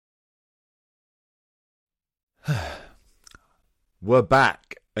We're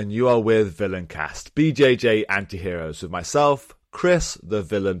back, and you are with Villain Cast, BJJ Antiheroes, with myself, Chris the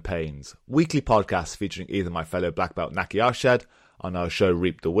Villain Paynes, weekly podcast featuring either my fellow black belt Naki Arshad on our show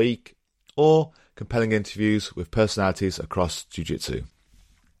Reap the Week, or compelling interviews with personalities across Jiu-Jitsu.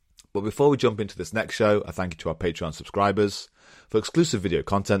 But before we jump into this next show, I thank you to our Patreon subscribers. For exclusive video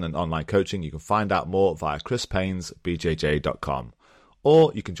content and online coaching, you can find out more via chrispaynesbjj.com.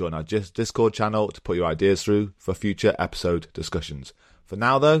 Or you can join our Discord channel to put your ideas through for future episode discussions. For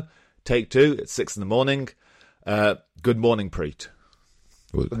now, though, take two. It's 6 in the. Good morning, Priit.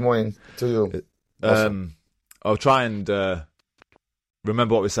 Good morning to you. Awesome. I'll try and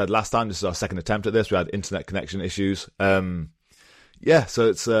remember what we said last time. This is our second attempt at this. We had internet connection issues. So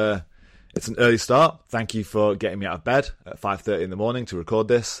it's an early start. Thank you for getting me out of bed at 5:30 in the morning to record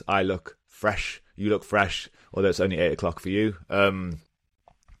this. I look fresh. You look fresh, although it's only 8 o'clock for you.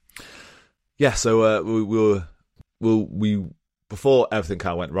 We before everything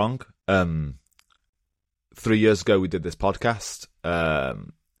kind of went wrong, 3 years ago we did this podcast.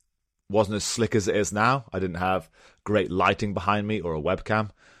 Wasn't as slick as it is now. I didn't have great lighting behind me or a webcam,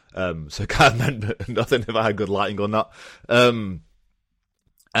 so it kind of meant nothing if I had good lighting or not.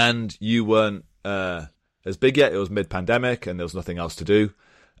 And you weren't as big yet. It was mid-pandemic, and there was nothing else to do.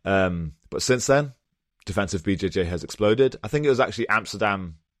 But since then, defensive BJJ has exploded. I think it was actually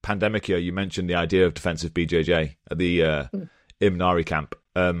Amsterdam pandemic year. You mentioned the idea of defensive BJJ at the Imnari camp.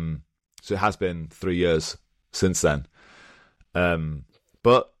 So it has been 3 years since then.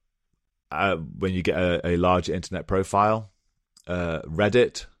 But when you get a larger internet profile,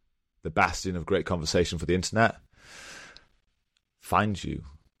 Reddit, the bastion of great conversation for the internet, finds you.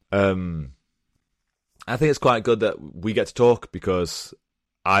 I think it's quite good that we get to talk because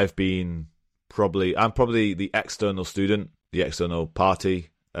I'm probably the external student, the external party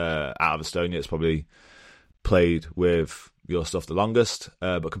out of Estonia. It's probably played with your stuff the longest,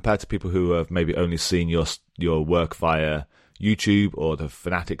 but compared to people who have maybe only seen your work via YouTube or the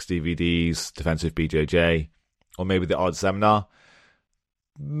Fanatics DVDs, Defensive BJJ, or maybe the odd seminar,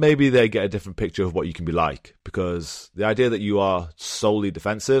 maybe they get a different picture of what you can be like, because the idea that you are solely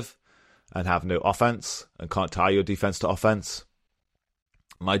defensive and have no offense and can't tie your defense to offense,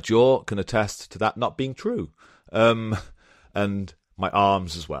 my jaw can attest to that not being true, and my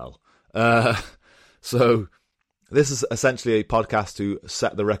arms as well. So this is essentially a podcast to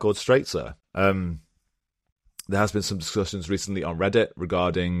set the record straight, sir. There has been some discussions recently on Reddit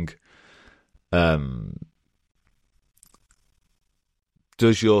regarding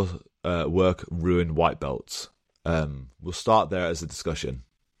does your work ruin white belts? We'll start there as a discussion.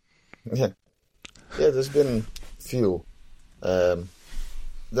 Yeah, there's been few. The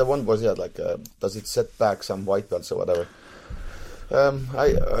one was does it set back some white belts or whatever?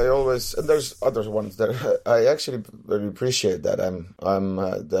 I always, and there's other ones that I actually very appreciate that.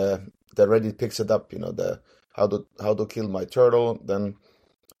 The Reddit picks it up, the how to kill my turtle. Then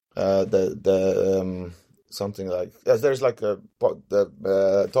something like, yes, there's like the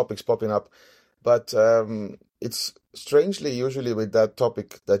topics popping up, but it's strangely usually with that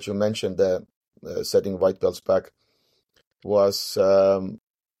topic that you mentioned, the setting white belts back, was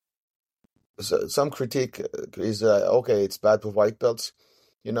some critique is okay, it's bad for white belts,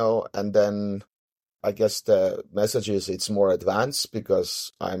 and then I guess the message is it's more advanced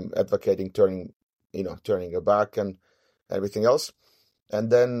because I'm advocating turning your back and everything else. And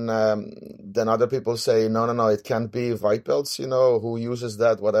then other people say, no, it can't be white belts, who uses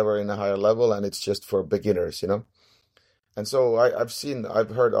that, whatever, in a higher level, and it's just for beginners, And so I've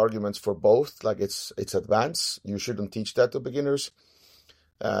heard arguments for both, like it's advanced, you shouldn't teach that to beginners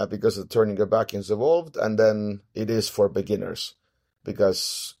because the turning your back is evolved, and then it is for beginners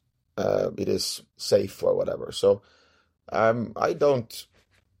because it is safe or whatever. So I don't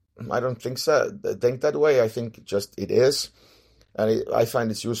think that way. I think just it is. And I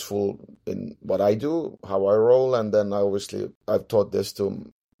find it's useful in what I do, how I roll, and then I've taught this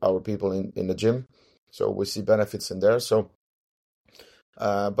to our people in the gym, so we see benefits in there. So,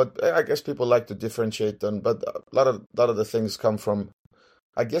 but I guess people like to differentiate them. But a lot of the things come from,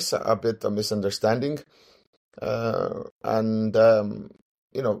 I guess, a bit of misunderstanding, and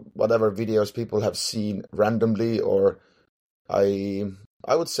whatever videos people have seen randomly, or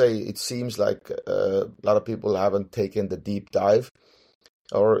I would say it seems like a lot of people haven't taken the deep dive,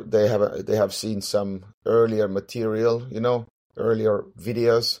 or they have seen some earlier material, earlier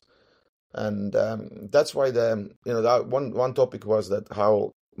videos, and that's why that one topic was that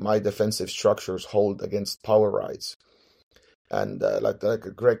how my defensive structures hold against power rides, and like a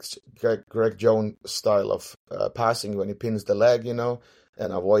Greg Jones style of passing when he pins the leg, and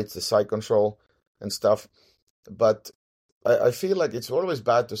avoids the side control and stuff. But I feel like it's always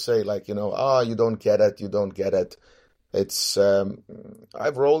bad to say like, you don't get it, you don't get it. It's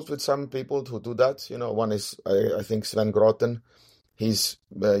I've rolled with some people who do that. One is I think Sven Groten. He's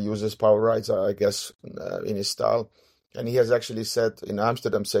uses power rides, I guess, in his style, and he has actually said in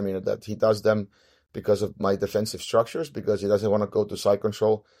Amsterdam seminar that he does them because of my defensive structures, because he doesn't want to go to side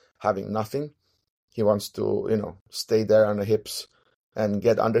control having nothing. He wants to, stay there on the hips and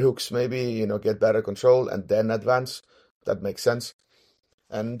get underhooks, maybe, get better control and then advance. That makes sense.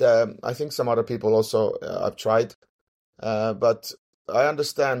 And I think some other people also have tried. But I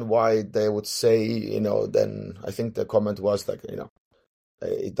understand why they would say, then I think the comment was like,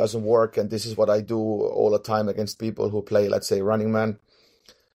 it doesn't work. And this is what I do all the time against people who play, let's say, running man.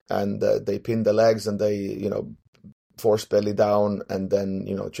 And they pin the legs and they, force belly down and then,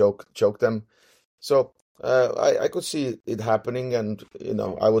 choke them. So I could see it happening. And,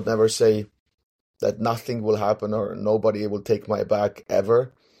 I would never say that nothing will happen or nobody will take my back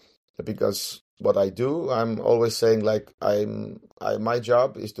ever. Because what I do, I'm always saying like my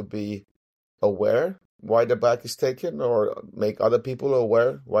job is to be aware why the back is taken, or make other people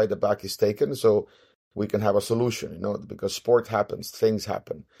aware why the back is taken, so we can have a solution. Because sport happens, things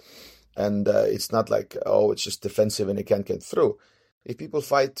happen, and it's not like it's just defensive and it can't get through. If people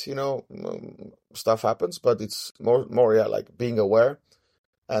fight, stuff happens, but it's more like being aware,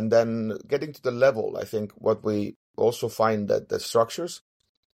 and then getting to the level. I think what we also find that the structures.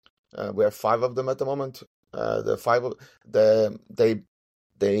 We have 5 of them at the moment. The 5 of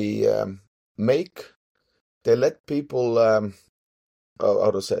they let people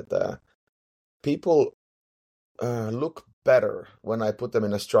how to say it, people look better when I put them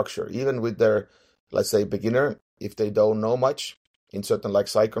in a structure, even with their, let's say, beginner, if they don't know much in certain like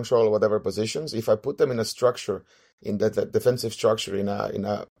side control or whatever positions. If I put them in a structure, in that defensive structure, in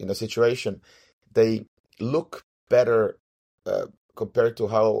a situation, they look better compared to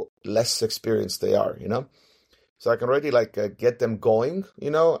how less experienced they are, So I can already like get them going,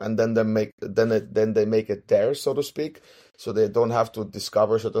 and then they make it theirs, so to speak, so they don't have to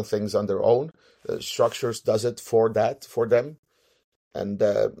discover certain things on their own. Structures does it for them, and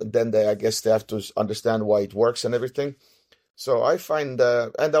then I guess they have to understand why it works and everything. So I find,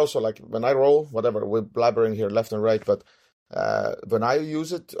 and also like when I roll, whatever, we're blabbering here left and right, but when I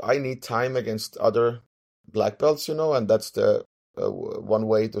use it, I need time against other black belts, and that's the one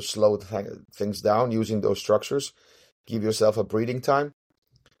way to slow things down, using those structures. Give yourself a breathing time.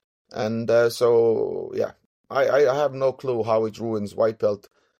 And so yeah, I have no clue how it ruins white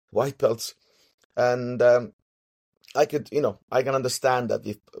belts. And I can understand that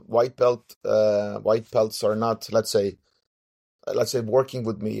if white belts are not, let's say working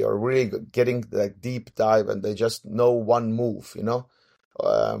with me or really getting that deep dive, and they just know one move,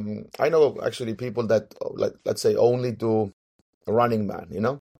 I know actually people that, let's say, only do running man,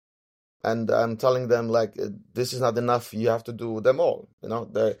 and I'm telling them like, this is not enough, you have to do them all,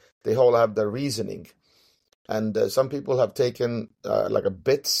 they all have their reasoning. And some people have taken like a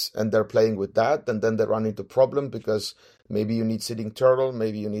bits and they're playing with that, and then they run into problem because maybe you need sitting turtle,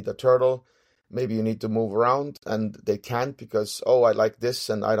 maybe you need a turtle, maybe you need to move around, and they can't because, I like this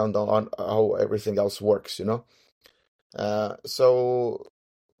and I don't know how everything else works, so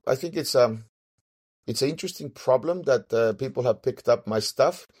I think it's an interesting problem that people have picked up my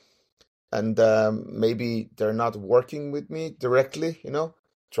stuff, and maybe they're not working with me directly,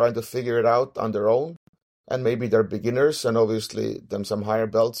 trying to figure it out on their own, and maybe they're beginners, and obviously them some higher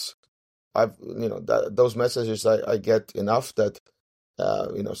belts. Those messages I get enough that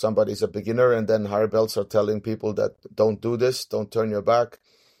somebody's a beginner, and then higher belts are telling people that don't do this, don't turn your back,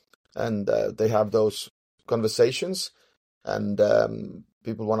 and they have those conversations, and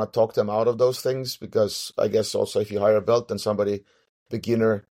people want to talk them out of those things, because I guess also if you hire a belt and somebody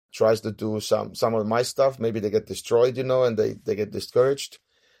beginner tries to do some of my stuff, maybe they get destroyed, and they get discouraged.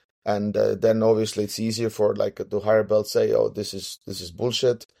 And then obviously it's easier for like the higher belt say, this is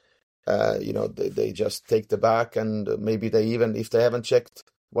bullshit. They just take the back, and maybe they even, if they haven't checked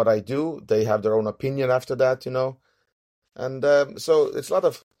what I do, they have their own opinion after that, And so it's a lot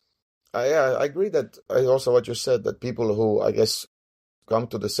of, I agree that also what you said, that people who I guess come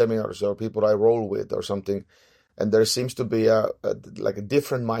to the seminars or people I roll with or something, and there seems to be a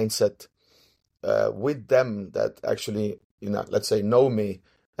different mindset with them that actually, let's say, know me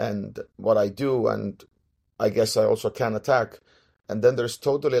and what I do, and I guess I also can attack. And then there's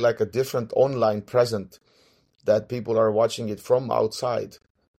totally like a different online present that people are watching it from outside,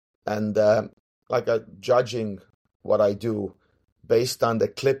 and judging what I do based on the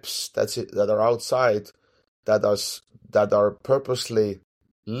clips that are outside, that are purposely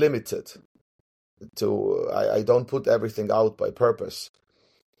limited. I don't put everything out by purpose.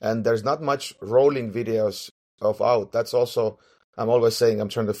 And there's not much rolling videos of out. That's also, I'm always saying I'm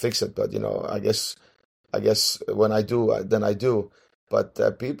trying to fix it, but I guess when I do, then I do.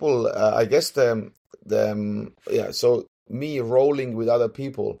 But people, I guess yeah. So me rolling with other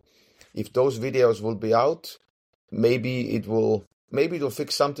people, if those videos will be out, maybe it'll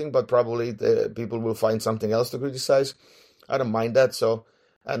fix something, but probably the people will find something else to criticize. I don't mind that. So,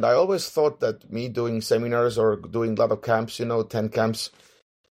 and I always thought that me doing seminars or doing a lot of camps, 10 camps,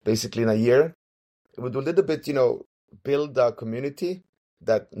 basically in a year, it would do a little bit, build a community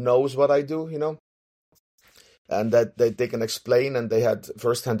that knows what I do, and that they can explain, and they had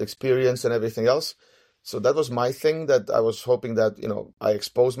firsthand experience and everything else. So that was my thing, that I was hoping that, I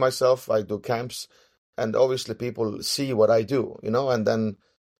expose myself, I do camps, and obviously people see what I do, and then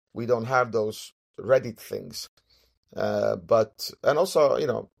we don't have those Reddit things. And also,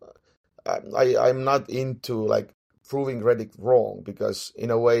 I'm not into like proving Reddit wrong, because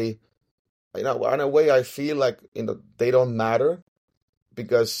in a way I feel like, they don't matter,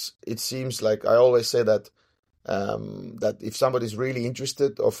 because it seems like I always say that that if somebody's really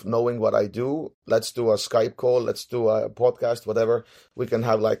interested of knowing what I do, let's do a Skype call, let's do a podcast, whatever. We can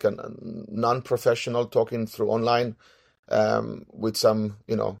have like a non-professional talking through online with some,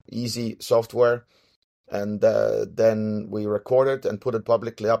 easy software. And then we record it and put it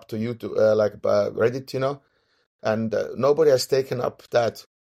publicly up to YouTube, like Reddit, and nobody has taken up that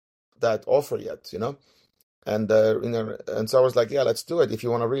offer yet, And and so I was like, yeah, let's do it. If you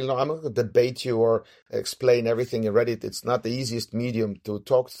want to really know, I'm not going to debate you or explain everything in Reddit. It's not the easiest medium to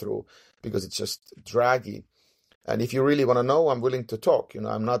talk through, because it's just draggy. And if you really want to know, I'm willing to talk.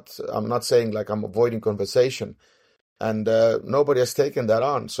 I'm not saying like I'm avoiding conversation. And nobody has taken that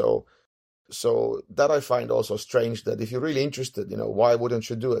on. So that I find also strange, that if you're really interested, why wouldn't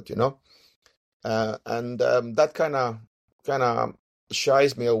you do it? That kind of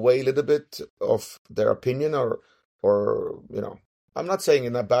shies me away a little bit of their opinion, or I'm not saying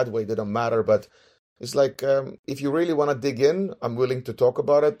in a bad way they don't matter, but it's like, if you really want to dig in, I'm willing to talk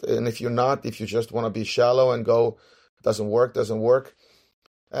about it. And if you just want to be shallow and go, doesn't work.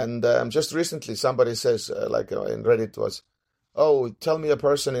 And just recently somebody says, in Reddit was, oh, tell me a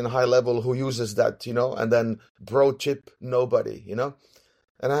person in high level who uses that, and then bro chip nobody,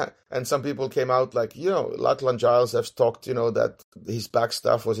 And some people came out like, Lachlan Giles has talked, that his back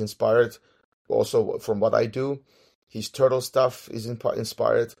stuff was inspired also from what I do. His turtle stuff is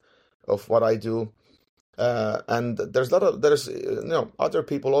inspired of what I do. And there's other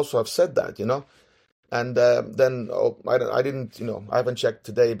people also have said that, And then I didn't, I haven't checked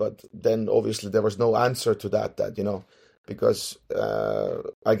today, but then obviously there was no answer to that, because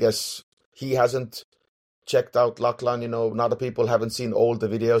I guess he hasn't checked out Lachlan, other people haven't seen all the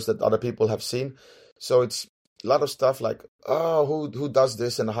videos that other people have seen. So it's a lot of stuff like, oh, who does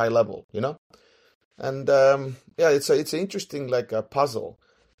this in a high level, And yeah, it's an interesting like a puzzle.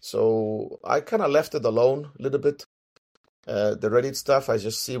 So I kind of left it alone a little bit. The Reddit stuff, I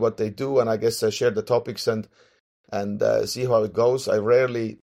just see what they do, and I guess I share the topics and see how it goes. I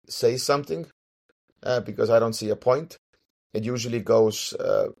rarely say something because I don't see a point. It usually goes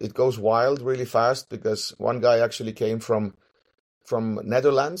wild really fast, because one guy actually came from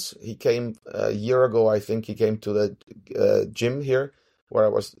Netherlands. He came a year ago, I think. He came to the gym here where I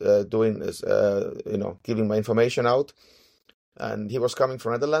was doing this, giving my information out. And he was coming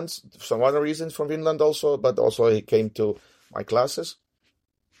from Netherlands, some other reasons from Finland also, but also he came to my classes.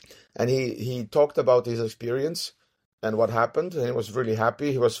 And he talked about his experience and what happened, and he was really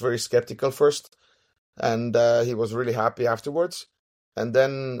happy. He was very skeptical first, and he was really happy afterwards. And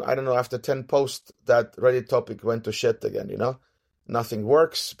then, I don't know, after 10 posts, that Reddit topic went to shit again, Nothing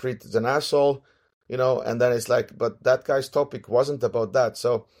works, Priit is an asshole, and then it's like, but that guy's topic wasn't about that.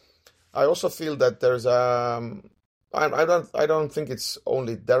 So I also feel that there's I don't think it's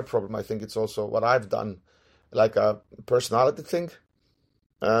only their problem. I think it's also what I've done, like a personality thing,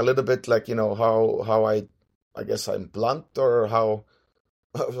 a little bit like, how I guess I'm blunt, or how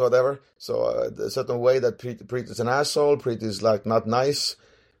whatever. So a certain way that Priit is an asshole, Priit is like not nice,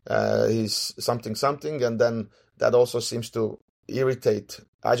 he's something, and then that also seems to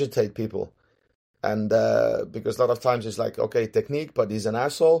agitate people. And because a lot of times it's like, okay, technique, but he's an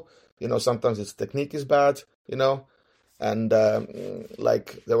asshole. Sometimes his technique is bad, and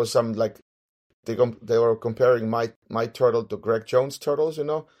like there was some like they were comparing my turtle to Greg Jones' turtles.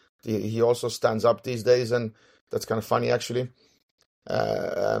 He also stands up these days, and that's kind of funny actually.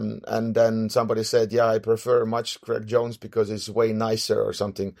 And then somebody said, yeah, I prefer much Greg Jones because he's way nicer or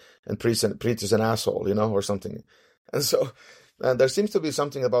something, and Priit is an asshole, or something. And so And there seems to be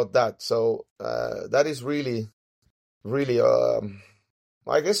something about that. So that is really, really,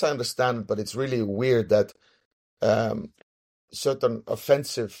 I guess I understand, but it's really weird that certain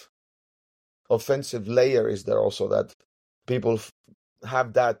offensive layer is there also, that people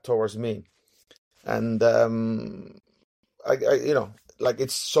have that towards me. And I like,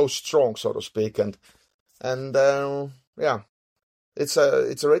 it's so strong, so to speak. And yeah, it's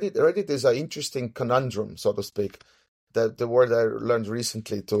Reddit is an interesting conundrum, so to speak. The word I learned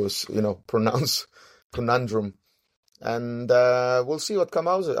recently to pronounce conundrum, and we'll see what comes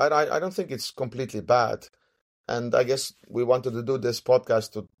out of it. I don't think it's completely bad, and I guess we wanted to do this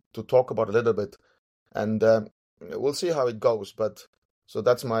podcast to talk about a little bit, and we'll see how it goes. But so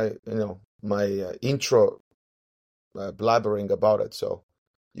that's my intro blabbering about it. So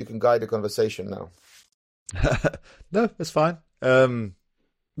you can guide the conversation now. No, it's fine. No,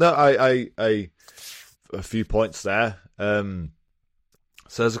 I a few points there. So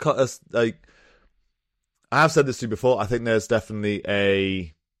there's I have said this to you before. I think there's definitely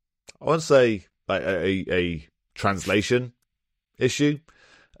I won't say like a translation issue.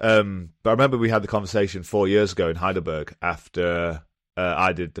 But I remember we had the conversation 4 years ago in Heidelberg after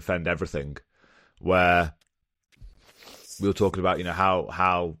I did Defend Everything, where we were talking about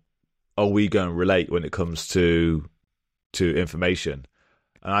how are we going to relate when it comes to information,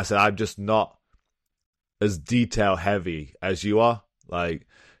 and I said I'm just not as detail heavy as you are. Like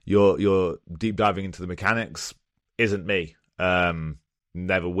you're deep diving into the mechanics isn't me.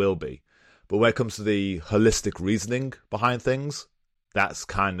 Never will be. But when it comes to the holistic reasoning behind things, that's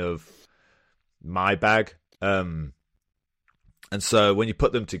kind of my bag. And so when you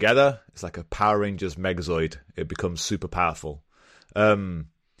put them together, it's like a Power Rangers Megazord. It becomes super powerful. And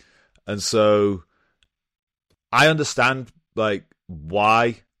so I understand like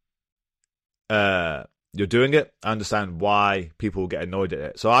why you're doing it. I understand why people get annoyed at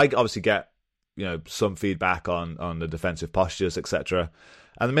it. So I obviously get, some feedback on the defensive postures, etc.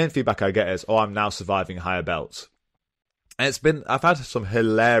 And the main feedback I get is, I'm now surviving higher belts. And I've had some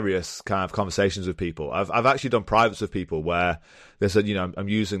hilarious kind of conversations with people. I've actually done privates with people where they said, I'm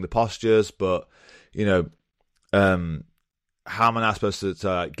using the postures, but, how am I now supposed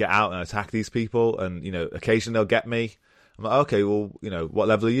to get out and attack these people? And, occasionally they'll get me. I'm like, okay, well, what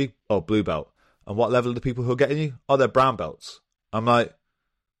level are you? Oh, blue belt. And what level are the people who are getting you? Oh, they're brown belts. I'm like,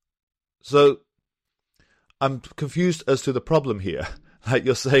 so I'm confused as to the problem here. Like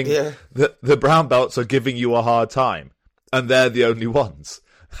you're saying that the brown belts are giving you a hard time and they're the only ones.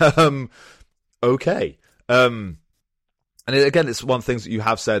 Okay. And again, it's one of the things that you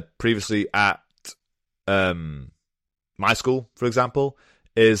have said previously at my school, for example,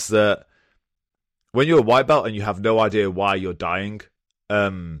 is that when you're a white belt and you have no idea why you're dying,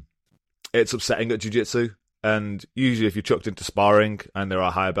 it's upsetting at jiu-jitsu. And usually if you're chucked into sparring and there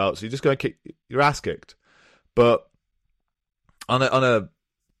are higher belts, you're just going to kick your ass kicked. But on a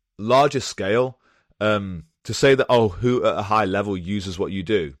larger scale, to say that, who at a high level uses what you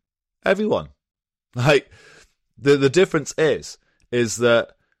do? Everyone. Like, the difference is that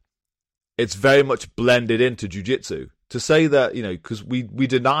it's very much blended into jiu-jitsu. To say that, because we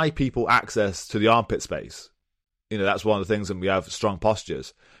deny people access to the armpit space. That's one of the things, and we have strong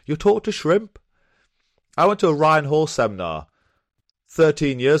postures. You're taught to shrimp. I went to a Ryan Hall seminar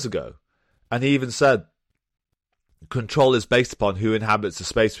 13 years ago, and he even said control is based upon who inhabits the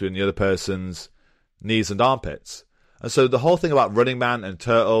space between the other person's knees and armpits. And so the whole thing about Running Man and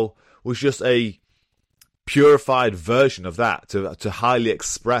Turtle was just a purified version of that to highly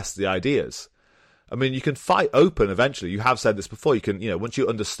express the ideas. I mean, you can fight open eventually. You have said this before. You can, once you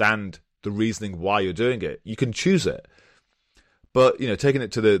understand the reasoning why you're doing it, you can choose it. But, taking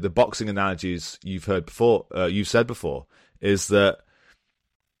it to the boxing analogies you've said before, is that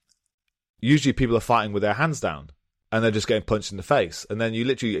usually people are fighting with their hands down and they're just getting punched in the face. And then you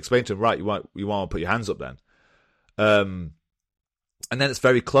literally explain to them, right, you want to put your hands up then. And then it's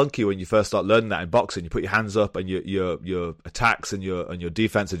very clunky when you first start learning that in boxing. You put your hands up and your attacks and your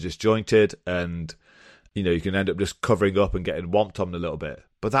defense are disjointed, and you can end up just covering up and getting whomped on a little bit.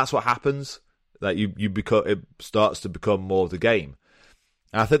 But that's what happens. Like it starts to become more of the game.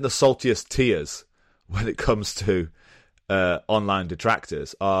 And I think the saltiest tears when it comes to online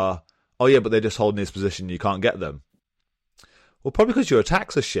detractors are, but they're just holding this position, you can't get them. Well, probably because your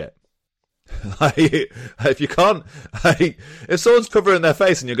attacks are shit. If you can't, if someone's covering their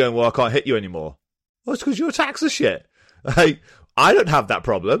face and you're going, well, I can't hit you anymore. Well, it's because your attacks are shit. I don't have that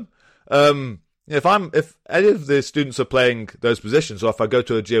problem. If any of the students are playing those positions, or if I go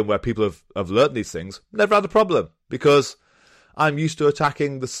to a gym where people have learned these things, never had a problem because I'm used to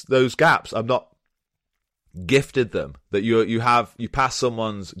attacking those gaps. I'm not gifted them, that you pass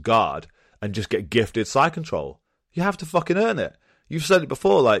someone's guard and just get gifted side control. You have to fucking earn it. You've said it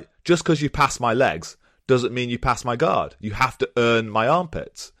before, like, just because you pass my legs doesn't mean you pass my guard. You have to earn my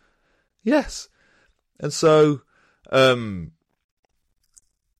armpits. Yes. And so, we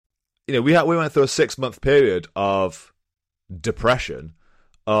went through a 6-month period of depression,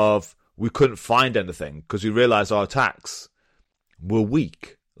 of we couldn't find anything because we realised our attacks were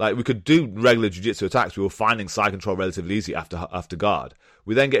weak. Like, we could do regular jiu-jitsu attacks. We were finding side control relatively easy after guard.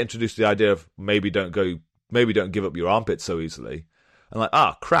 We then get introduced to the idea of maybe don't give up your armpits so easily. And like,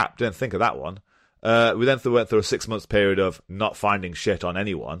 crap, didn't think of that one. We then went through a 6-month period of not finding shit on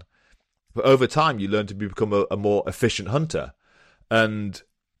anyone. But over time, you learn to become a more efficient hunter. And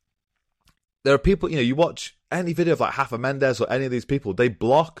there are people, you watch any video of like Rafa Mendes or any of these people, they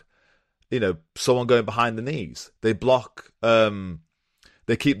block, someone going behind the knees. They block,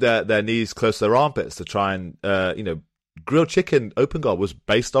 they keep their knees close to their armpits to try and, grilled chicken open guard was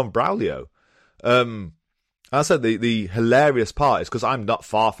based on Braulio. I said the hilarious part is because I'm not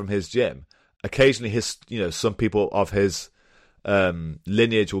far from his gym. Occasionally, some people of his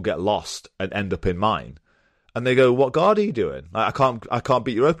lineage will get lost and end up in mine, and they go, "What guard are you doing? Like, I can't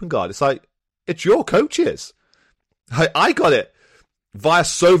beat your open guard." It's like, it's your coaches. I got it via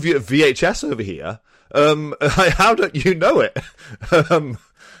Soviet VHS over here. How don't you know it?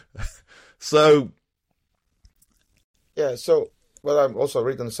 So yeah. So what I'm also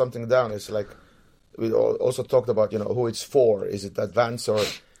written something down is like, we also talked about, who it's for. Is it advanced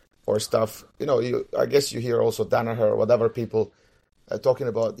or stuff? I guess you hear also Danaher or whatever people talking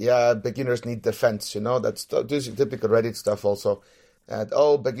about, beginners need defense. That's typical Reddit stuff also. And,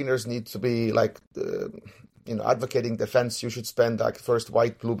 beginners need to be like, advocating defense. You should spend like first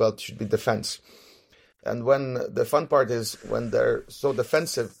white, blue belt should be defense. And when the fun part is when they're so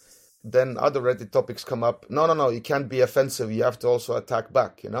defensive, then other Reddit topics come up. No, you can't be offensive. You have to also attack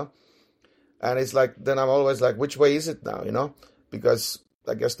back, And it's like, then I'm always like, which way is it now, Because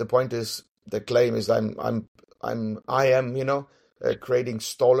I guess the point is, the claim is I am, creating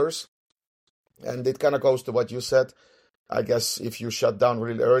stallers. And it kind of goes to what you said. I guess if you shut down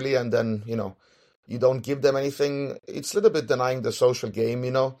really early and then, you don't give them anything, it's a little bit denying the social game,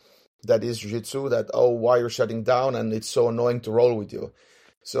 that is jiu-jitsu, that, why you're shutting down and it's so annoying to roll with you.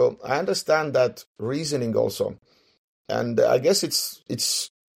 So I understand that reasoning also. And I guess it's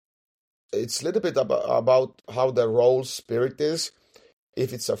a little bit about how the role spirit is.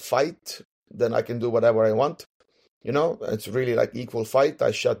 If it's a fight, then I can do whatever I want. It's really like equal fight. I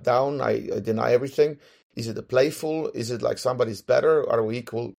shut down. I deny everything. Is it a playful? Is it like somebody's better? Are we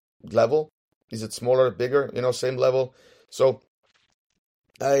equal level? Is it smaller, bigger? Same level. So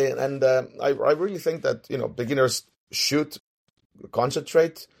I really think that beginners should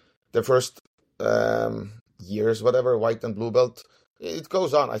concentrate the first years, whatever, white and blue belt. It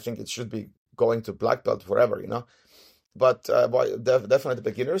goes on. I think it should be going to black belt forever, But definitely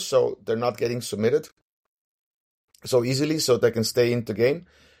beginners, so they're not getting submitted so easily, so they can stay into game.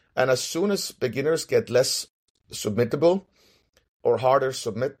 And as soon as beginners get less submittable or harder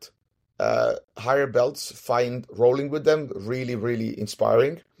submit, higher belts find rolling with them really, really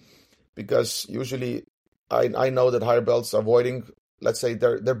inspiring. Because usually I know that higher belts are avoiding, let's say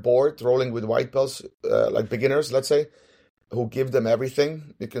they're bored rolling with white belts, like beginners, let's say, who give them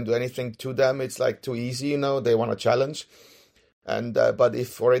everything. You can do anything to them. It's like too easy, they want a challenge. And but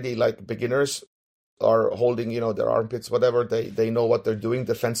if already like beginners are holding, their armpits, whatever, they know what they're doing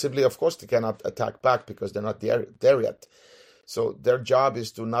defensively. Of course, they cannot attack back because they're not there yet. So their job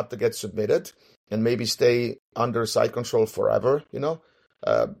is to not to get submitted and maybe stay under side control forever,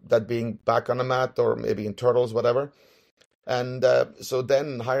 that being back on the mat or maybe in turtles, whatever. And so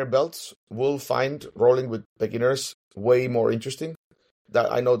then higher belts will find rolling with beginners way more interesting.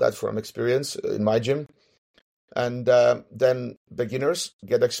 That I know that from experience in my gym. And then beginners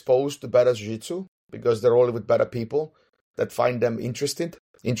get exposed to better jiu-jitsu because they're rolling with better people that find them interesting.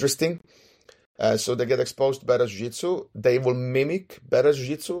 So they get exposed to better jiu-jitsu. They will mimic better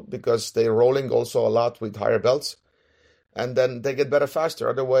jiu-jitsu because they're rolling also a lot with higher belts. And then they get better faster.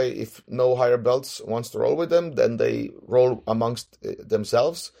 Other way, if no higher belts wants to roll with them, then they roll amongst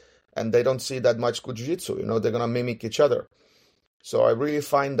themselves and they don't see that much good jiu-jitsu. They're going to mimic each other. So I really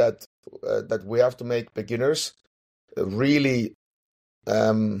find that we have to make beginners really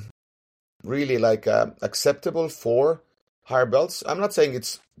like acceptable for higher belts. I'm not saying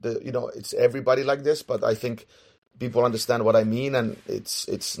it's it's everybody like this, but I think people understand what I mean, and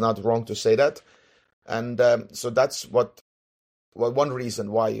it's not wrong to say that. And so that's what one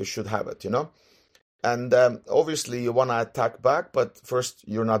reason why you should have it, And obviously you want to attack back, but first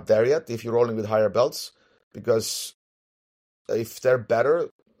you're not there yet. If you're rolling with higher belts, because if they're better,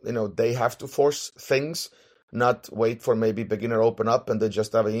 they have to force things, not wait for maybe beginner open up and they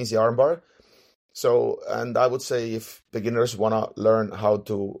just have an easy armbar. So, and I would say if beginners want to learn how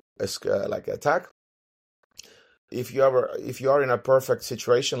to attack, if you are in a perfect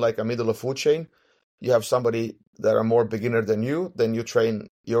situation like a middle of food chain, you have somebody that are more beginner than you, then you train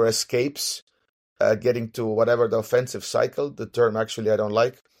your escapes, getting to whatever the offensive cycle, the term actually I don't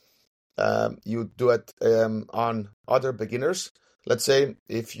like. You do it on other beginners. Let's say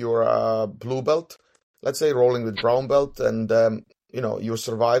if you're a blue belt, let's say rolling with brown belt, and you're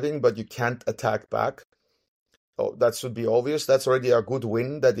surviving, but you can't attack back. Oh, that should be obvious. That's already a good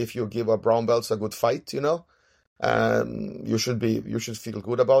win. That if you give a brown belt a good fight, you should feel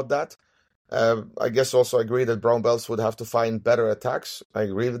good about that. I guess also agree that brown belts would have to find better attacks. I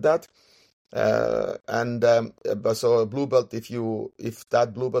agree with that. But so a blue belt, if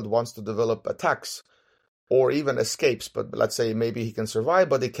that blue belt wants to develop attacks or even escapes, but let's say maybe he can survive,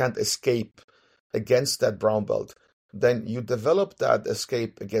 but he can't escape against that brown belt, then you develop that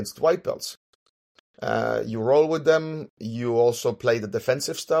escape against white belts. You roll with them. You also play the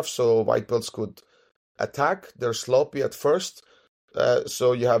defensive stuff, so white belts could attack. They're sloppy at first,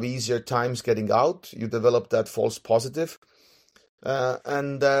 so you have easier times getting out. You develop that false positive.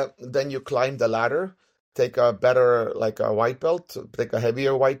 And then you climb the ladder, take a better, like a white belt, take a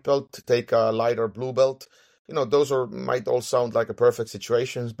heavier white belt, take a lighter blue belt. Those might all sound like a perfect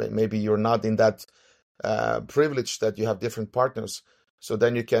situations, but maybe you're not in that privilege that you have different partners. So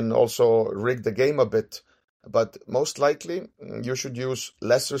then you can also rig the game a bit. But most likely, you should use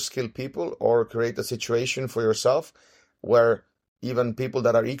lesser skilled people or create a situation for yourself where even people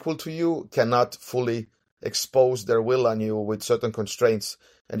that are equal to you cannot fully expose their will on you with certain constraints,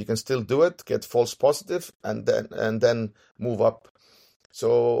 and you can still do it, get false positive, and then move up.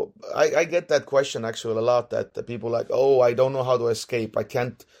 So I get that question actually a lot, that the people like, oh, I don't know how to escape. I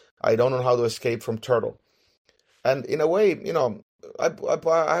don't know how to escape from turtle. And in a way, I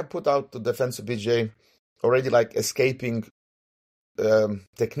put out the defensive BJ already, like escaping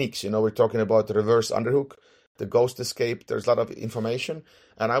techniques. We're talking about the reverse underhook, the ghost escape. There's a lot of information,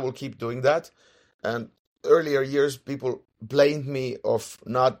 and I will keep doing that. And earlier years, people blamed me of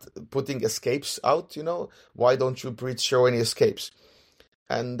not putting escapes out. Why don't you, Priit, show any escapes?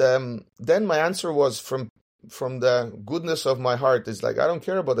 And then my answer was from the goodness of my heart is like, I don't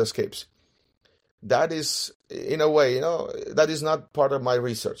care about escapes. That is, in a way, that is not part of my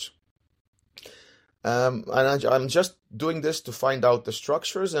research. And I'm just doing this to find out the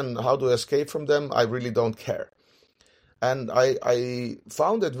structures and how to escape from them. I really don't care. And I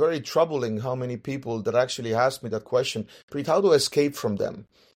found it very troubling how many people that actually asked me that question, Priit, how to escape from them?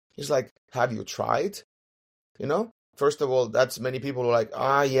 It's like, have you tried? First of all, that's many people are like,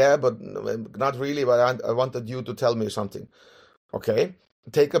 yeah, but not really, but I wanted you to tell me something. Okay,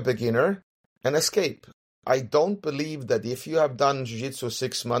 take a beginner and escape. I don't believe that if you have done jiu-jitsu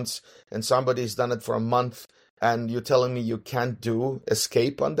 6 months and somebody's done it for a month and you're telling me you can't do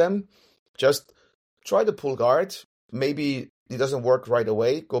escape on them, just try the pull guard. Maybe it doesn't work right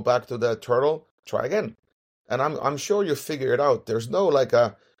away. Go back to the turtle, try again. And I'm sure you figure it out. There's no like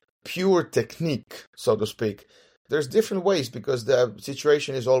a pure technique, so to speak. There's different ways because the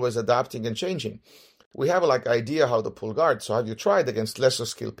situation is always adapting and changing. We have like idea how to pull guard. So have you tried against lesser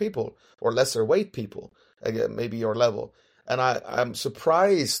skilled people or lesser weight people, again, maybe your level? And I'm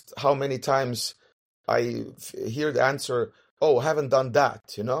surprised how many times I hear the answer, oh, haven't done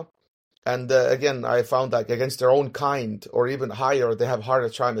that, And again, I found like against their own kind or even higher, they have harder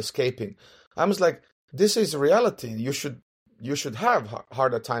time escaping. I was like, this is reality. You should have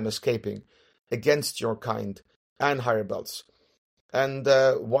harder time escaping against your kind and higher belts. And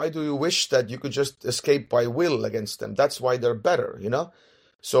why do you wish that you could just escape by will against them? That's why they're better,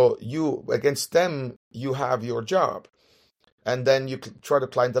 So you against them, you have your job, and then you try to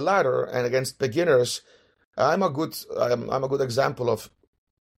climb the ladder. And against beginners, I'm a good example of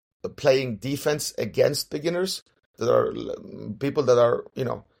playing defense against beginners that are people that are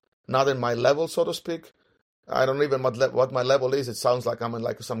not in my level, so to speak. I don't even what my level is. It sounds like I'm in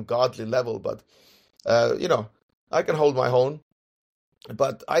like some godly level, but I can hold my own.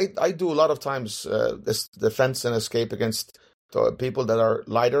 But I do a lot of times this defense and escape against people that are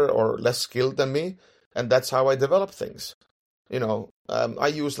lighter or less skilled than me, and that's how I develop things. I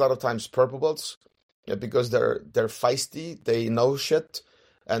use a lot of times purple belts because they're feisty, they know shit,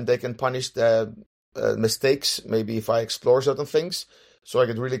 and they can punish the mistakes. Maybe if I explore certain things, so I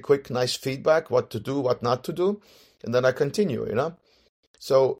get really quick, nice feedback, what to do, what not to do, and then I continue.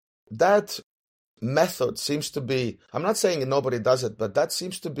 So that method seems to be, I'm not saying nobody does it, but that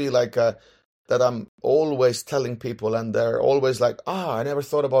seems to be like that I'm always telling people, and they're always like, I never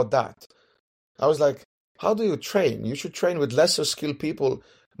thought about that. I was like, how do you train? You should train with lesser skilled people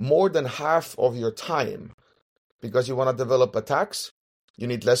more than half of your time, because you want to develop attacks, you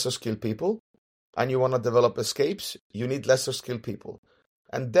need lesser skilled people, and you want to develop escapes, you need lesser skilled people.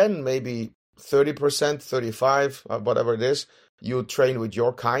 And then maybe 30%, 35, whatever it is, you train with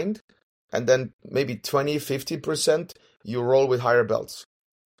your kind, and then maybe 20, 50%, you roll with higher belts.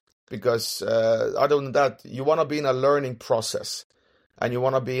 Because other than that, you want to be in a learning process, and you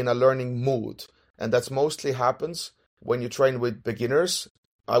want to be in a learning mood. And that's mostly happens when you train with beginners,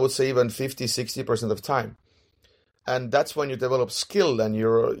 I would say even 50, 60% of the time. And that's when you develop skill, and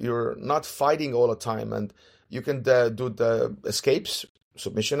you're not fighting all the time. And you can do the escapes,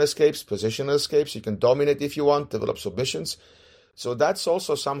 submission escapes, position escapes. You can dominate if you want, develop submissions. So that's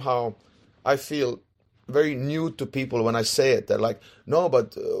also somehow, I feel, very new to people when I say it. They're like, no,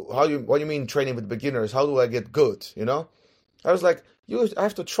 but what do you mean training with beginners? How do I get good? I was like, you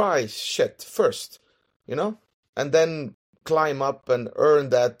have to try shit first, and then climb up and earn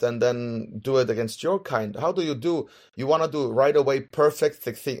that, and then do it against your kind. How do? You want to do right away perfect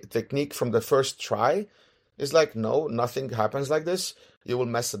technique from the first try? It's like, no, nothing happens like this. You will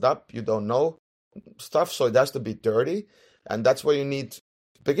mess it up. You don't know stuff, so it has to be dirty. And that's where you need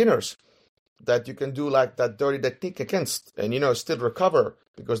beginners that you can do like that dirty technique against, and still recover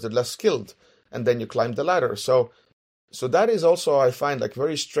because they're less skilled, and then you climb the ladder. So that is also, I find, like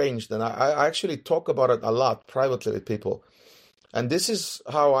very strange. And I actually talk about it a lot privately with people, and this is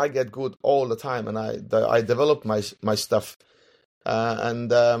how I get good all the time, and I develop my stuff,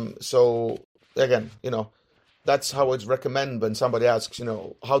 so again, that's how it's recommend when somebody asks,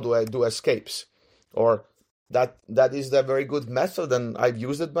 how do I do escapes, or that is a very good method, and I've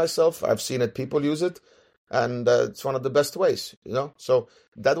used it myself. I've seen it, people use it, and it's one of the best ways, So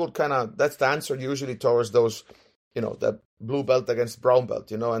that's the answer usually towards those, the blue belt against brown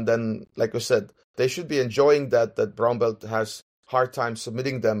belt, and then, like you said, they should be enjoying that brown belt has hard time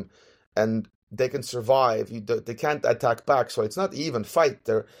submitting them, and they can survive. They can't attack back, so it's not even fight.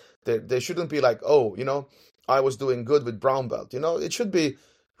 They shouldn't be like, I was doing good with brown belt. It should be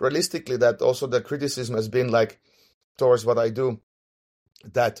realistically that also the criticism has been like towards what I do,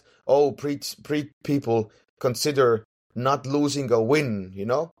 that Priit people consider not losing a win,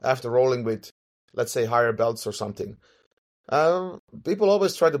 after rolling with, let's say, higher belts or something. People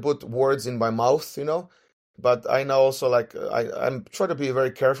always try to put words in my mouth, but I know also, like, I'm trying to be very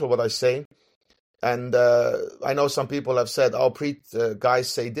careful what I say. And I know some people have said, Priit guys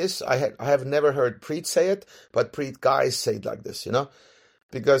say this. I have never heard Priit say it, but Priit guys say it like this,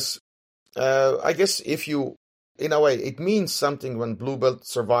 because I guess in a way, it means something when blue belt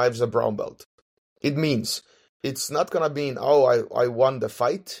survives a brown belt. It means, it's not going to mean, I won the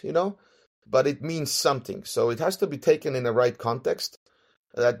fight, but it means something. So it has to be taken in the right context.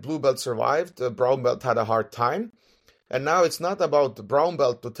 That blue belt survived, the brown belt had a hard time. And now it's not about the brown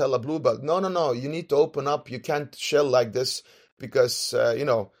belt to tell a blue belt, no, you need to open up. You can't shell like this, because,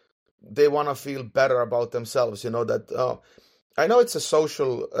 they want to feel better about themselves, that, I know it's a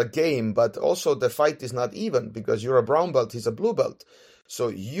social game, but also the fight is not even, because you're a brown belt, he's a blue belt. So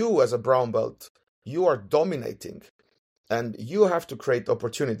you as a brown belt, you are dominating, and you have to create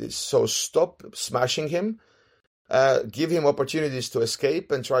opportunities. So stop smashing him, give him opportunities to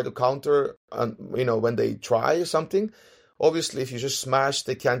escape and try to counter, when they try something. Obviously, if you just smash,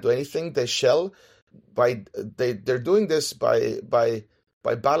 they can't do anything. They shell. They're doing this by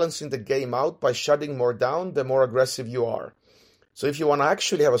balancing the game out, by shutting more down, the more aggressive you are. So if you want to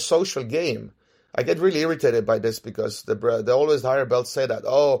actually have a social game, I get really irritated by this, because the always higher belts say that,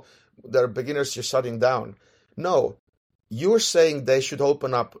 they're beginners, you're shutting down. No, you're saying they should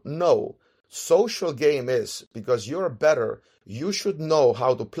open up. No, social game is, because you're better, you should know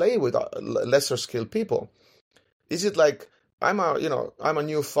how to play with lesser skilled people. Is it like, I'm a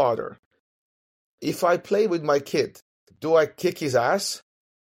new father. If I play with my kid, do I kick his ass?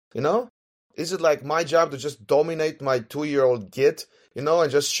 Is it like my job to just dominate my 2-year-old kid,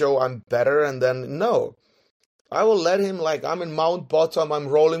 and just show I'm better? And then, no, I will let him, like, I'm in mount bottom, I'm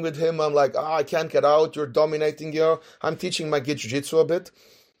rolling with him, I'm like, I can't get out, you're dominating, I'm teaching my kid jiu-jitsu a bit,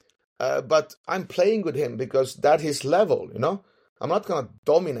 but I'm playing with him because that's his level, I'm not going to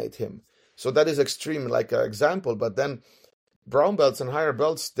dominate him. So that is extreme, like an example. But then brown belts and higher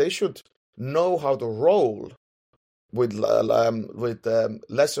belts, they should know how to roll with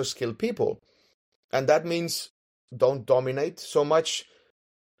lesser skilled people. And that means don't dominate so much,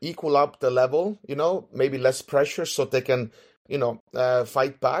 equal up the level, maybe less pressure so they can,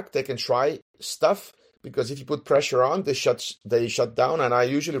 fight back. They can try stuff, because if you put pressure on, they shut down. And I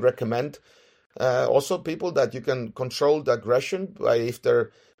usually recommend Also, people that you can control the aggression by, if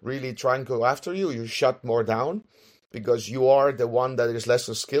they're really trying to go after you, you shut more down because you are the one that is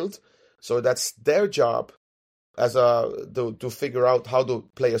lesser skilled. So that's their job as to figure out how to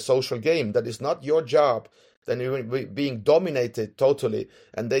play a social game. That is not your job. Then you're being dominated totally,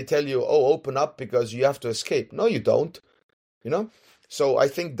 and they tell you, "Oh, open up because you have to escape." No, you don't. So I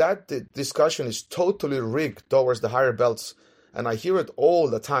think that the discussion is totally rigged towards the higher belts, and I hear it all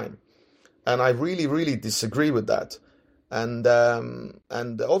the time, and I really, really disagree with that. And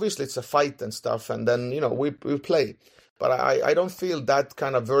obviously it's a fight and stuff, and then we play, but I don't feel that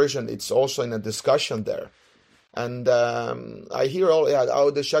kind of version. It's also in a discussion there, and I hear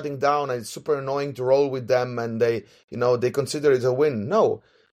they're shutting down, and it's super annoying to roll with them, and they consider it a win. No.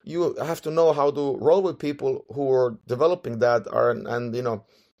 You have to know how to roll with people who are developing that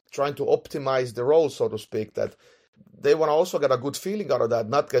and trying to optimize the role, so to speak, that they want to also get a good feeling out of that,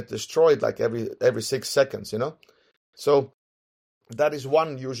 not get destroyed like every 6 seconds, So that is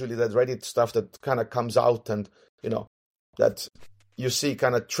one usually that Reddit stuff that kind of comes out and, that you see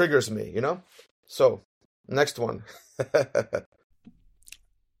kind of triggers me, So next one. I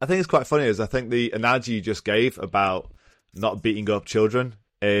think it's quite funny, I think the analogy you just gave about not beating up children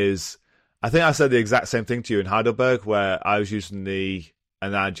is, I think I said the exact same thing to you in Heidelberg, where I was using the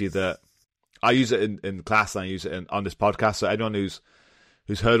analogy that I use it in class and I use it on this podcast. So anyone who's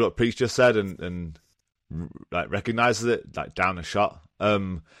heard what Priit just said and like recognizes it, like down a shot,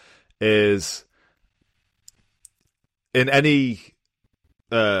 is in any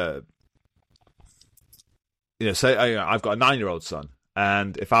say I've got a 9-year-old son,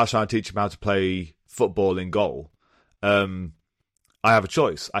 and if I was trying to teach him how to play football in goal, I have a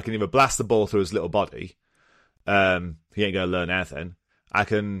choice. I can either blast the ball through his little body. He ain't going to learn anything. I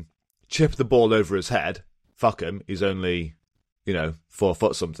can chip the ball over his head. Fuck him. He's only, 4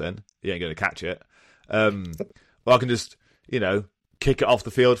 foot something. He ain't going to catch it. Or I can just, kick it off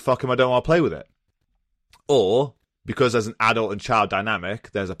the field. Fuck him. I don't want to play with it. Or, because there's an adult and child dynamic,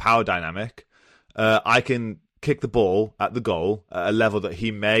 there's a power dynamic, I can kick the ball at the goal at a level that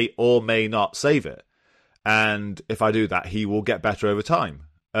he may or may not save it. And if I do that, he will get better over time.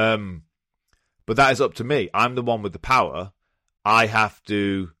 But that is up to me. I'm the one with the power. I have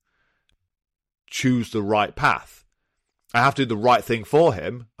to choose the right path. I have to do the right thing for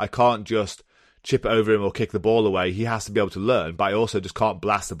him. I can't just chip it over him or kick the ball away. He has to be able to learn, but I also just can't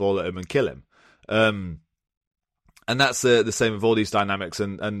blast the ball at him and kill him. And that's the same with all these dynamics.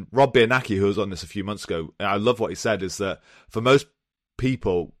 And Rob Biernacki, who was on this a few months ago, I love what he said, is that for most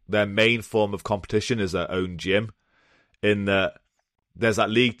people, their main form of competition is their own gym, in that there's that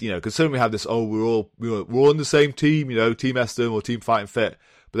league, considering we have this, we're all on the same team, Team Eston or Team Fighting Fit,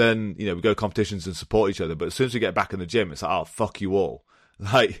 but then, we go to competitions and support each other, but as soon as we get back in the gym, it's like, oh, fuck you all.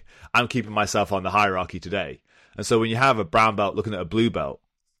 Like, I'm keeping myself on the hierarchy today. And so when you have a brown belt looking at a blue belt,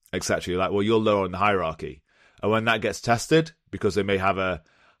 etc., you're like, well, you're lower on the hierarchy. And when that gets tested, because they may have a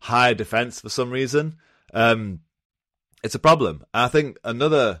higher defense for some reason, it's a problem. And I think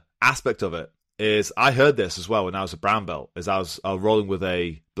another aspect of it is, I heard this as well when I was a brown belt, is I was rolling with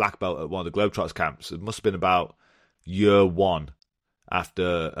a black belt at one of the Globetrotters camps. It must have been about year 1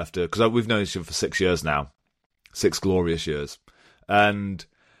 after, because we've known each other for 6 years now, 6 glorious years. And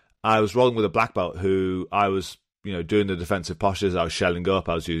I was rolling with a black belt who I was, doing the defensive postures. I was shelling up.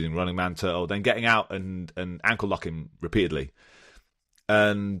 I was using running man turtle, then getting out and ankle locking repeatedly.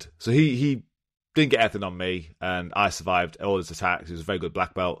 And so he didn't get anything on me, and I survived all his attacks. He was a very good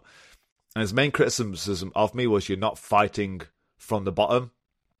black belt. And his main criticism of me was, you're not fighting from the bottom.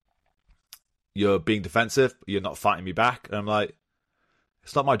 You're being defensive, but you're not fighting me back. And I'm like,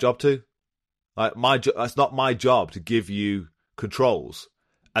 it's not my job to. Like, it's not my job to give you controls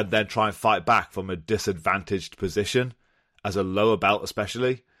and then try and fight back from a disadvantaged position, as a lower belt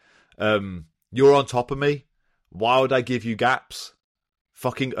especially. You're on top of me. Why would I give you gaps?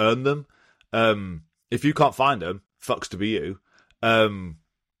 Fucking earn them. If you can't find them, fucks to be you. And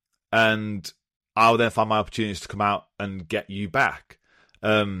I'll then find my opportunities to come out and get you back.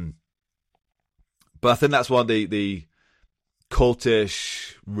 But I think that's one of the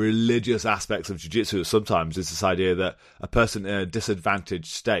cultish, religious aspects of jiu-jitsu sometimes, is this idea that a person in a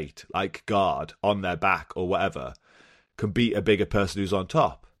disadvantaged state, like guard, on their back or whatever, can beat a bigger person who's on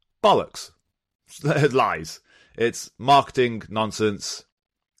top. Bollocks. Lies. It's marketing nonsense,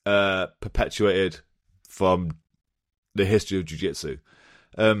 perpetuated from the history of jiu-jitsu.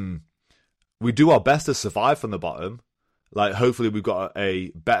 We do our best to survive from the bottom. Like, hopefully we've got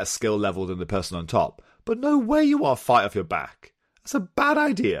a better skill level than the person on top. But no way you want to fight off your back. That's a bad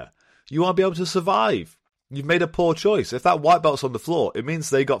idea. You want to be able to survive. You've made a poor choice. If that white belt's on the floor, it means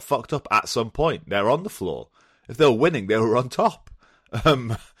they got fucked up at some point. They're on the floor. If they were winning, they were on top.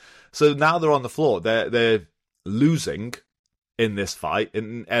 So now they're on the floor. They're losing in this fight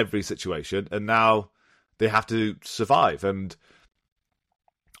in every situation, and now they have to survive. And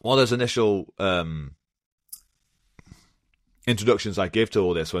one of those initial introductions I give to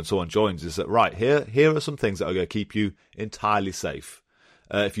all this when someone joins is that, right, here are some things that are going to keep you entirely safe.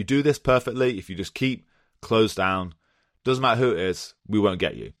 If you do this perfectly, if you just keep closed down, doesn't matter who it is, we won't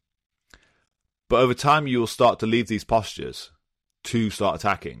get you. But over time, you will start to leave these postures to start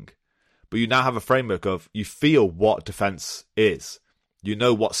attacking. But you now have a framework of, you feel what defense is. You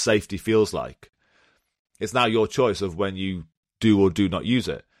know what safety feels like. It's now your choice of when you do or do not use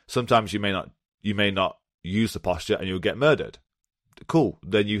it. Sometimes you may not use the posture and you'll get murdered. Cool.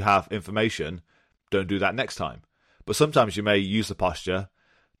 Then you have information. Don't do that next time. But sometimes you may use the posture,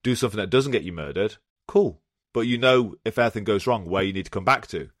 do something that doesn't get you murdered. Cool. But you know if anything goes wrong, where you need to come back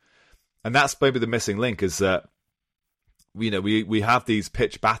to. And that's maybe the missing link, is that we have these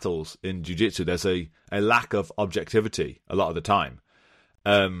pitch battles in jiu-jitsu. There's a lack of objectivity a lot of the time.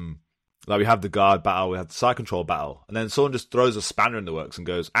 Like we have the guard battle, we have the side control battle, and then someone just throws a spanner in the works and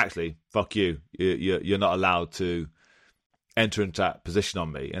goes, actually, fuck you. You're not allowed to enter into that position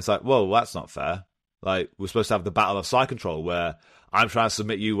on me. And it's like, whoa, that's not fair. Like, we're supposed to have the battle of side control where I'm trying to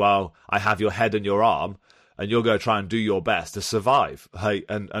submit you while I have your head and your arm, and you're going to try and do your best to survive, like,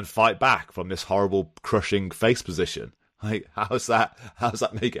 and fight back from this horrible crushing face position. Like, how's that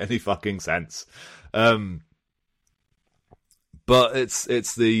make any fucking sense? But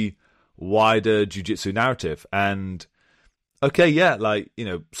it's the wider jiu-jitsu narrative. And okay, yeah, like,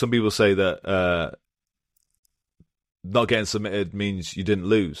 some people say that not getting submitted means you didn't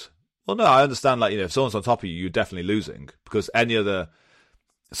lose. Well, no, I understand, like, if someone's on top of you, you're definitely losing, because any other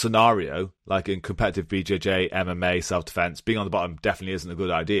scenario, like in competitive BJJ, MMA, self-defense, being on the bottom definitely isn't a good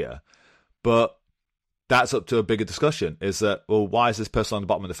idea. But that's up to a bigger discussion, is that, well, why is this person on the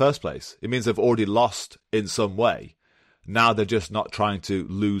bottom in the first place? It means they've already lost in some way. Now they're just not trying to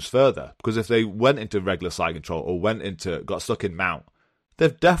lose further. Because if they went into regular side control or got stuck in mount, they're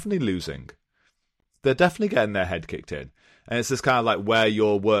definitely losing. They're definitely getting their head kicked in. And it's this kind of like where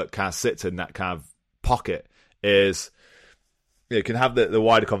your work kind of sits in that kind of pocket is, you can have the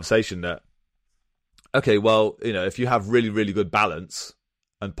wider conversation that, okay, well, if you have really, really good balance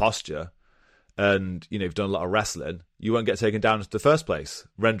and posture, and you've done a lot of wrestling, you won't get taken down in the first place,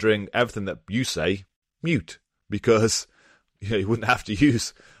 rendering everything that you say mute, because you wouldn't have to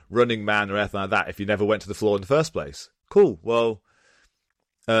use running man or anything like that if you never went to the floor in the first place. Cool. Well,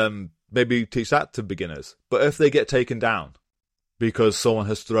 maybe teach that to beginners. But if they get taken down because someone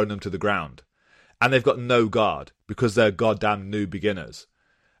has thrown them to the ground, and they've got no guard because they're goddamn new beginners,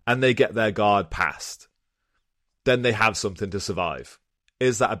 and they get their guard passed, then they have something to survive.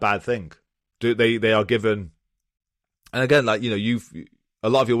 Is that a bad thing? They are given, and again, like, a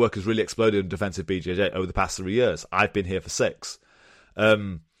lot of your work has really exploded in defensive BJJ over the past 3 years. I've been here for 6. By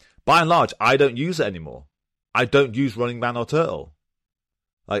and large, I don't use it anymore. I don't use running man or turtle,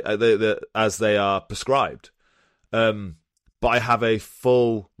 like as they are prescribed. But I have a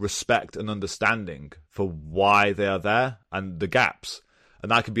full respect and understanding for why they are there and the gaps,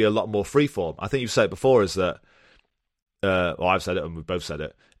 and I can be a lot more freeform. I think you've said it before, is that, or I've said it and we've both said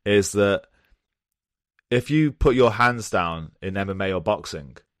it, is that if you put your hands down in MMA or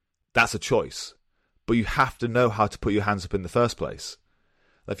boxing, that's a choice. But you have to know how to put your hands up in the first place.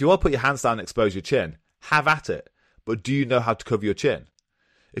 If you want to put your hands down and expose your chin, have at it. But do you know how to cover your chin?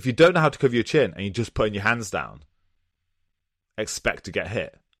 If you don't know how to cover your chin and you're just putting your hands down, expect to get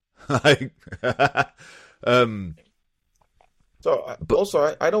hit.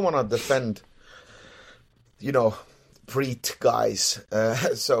 Also, I don't want to defend, Priit guys.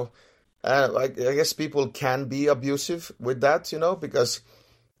 I guess people can be abusive with that, because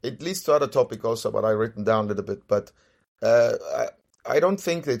it leads to other topic also, but I've written down a little bit. But I don't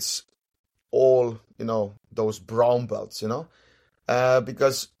think it's all, those brown belts,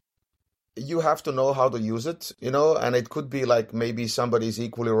 because you have to know how to use it, and it could be like maybe somebody's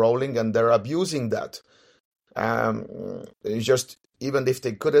equally rolling and they're abusing that. It's just, even if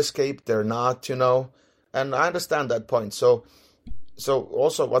they could escape, they're not, and I understand that point. So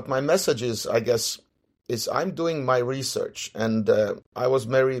also what my message is, I guess, is I'm doing my research, and I was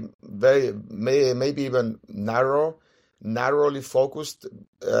maybe even narrowly focused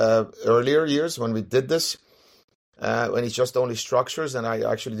earlier years when we did this, when it's just only structures, and I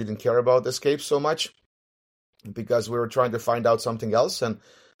actually didn't care about escape so much because we were trying to find out something else, and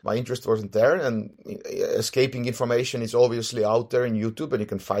my interest wasn't there. And escaping information is obviously out there in YouTube, and you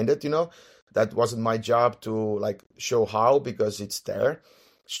can find it, that wasn't my job to like show how, because it's there.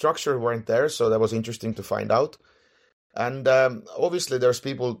 Structure weren't there, so that was interesting to find out. And obviously there's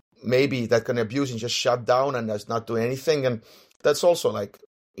people maybe that can abuse and just shut down and that's not doing anything. And that's also like,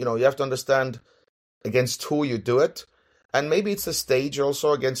 you have to understand against who you do it. And maybe it's a stage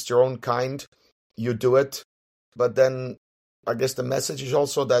also against your own kind, you do it. But then I guess the message is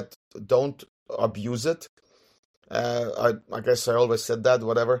also that don't abuse it. I guess I always said that,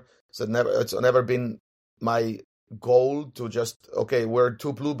 whatever. So it's never been my goal to just, okay, we're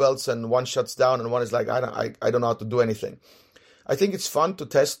 2 blue belts and one shuts down and one is like, I don't know how to do anything. I think it's fun to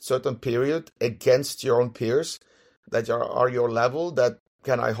test certain period against your own peers that are your level, that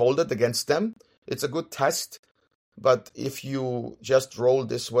can I hold it against them? It's a good test. But if you just roll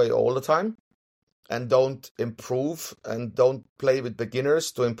this way all the time and don't improve and don't play with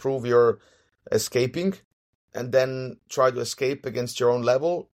beginners to improve your escaping and then try to escape against your own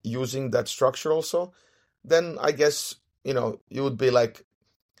level using that structure also, then I guess, you would be like,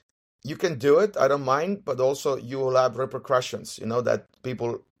 you can do it, I don't mind, but also you will have repercussions, that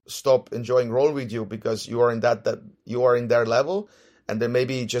people stop enjoying roll with you because you are in that you are in their level and then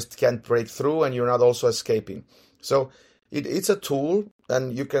maybe you just can't break through and you're not also escaping. So it's a tool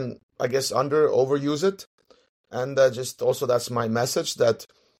and you can, I guess, overuse it. And just also that's my message, that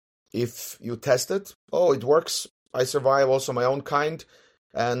if you test it, it works. I survive also my own kind.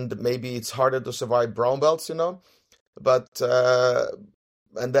 And maybe it's harder to survive brown belts, but,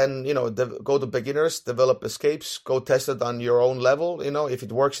 and then, go to beginners, develop escapes, go test it on your own level. If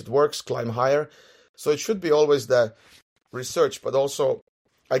it works, climb higher. So it should be always the research, but also,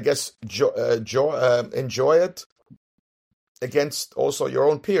 I guess, enjoy it against also your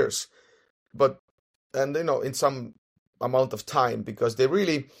own peers, and in some amount of time, because they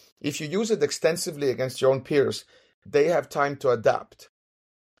really, if you use it extensively against your own peers, they have time to adapt.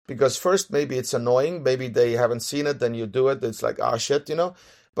 Because first, maybe it's annoying, maybe they haven't seen it, then you do it, it's like, shit,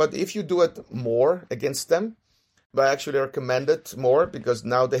 But if you do it more against them, I actually recommend it more, because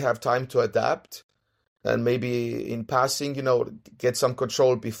now they have time to adapt. And maybe in passing, get some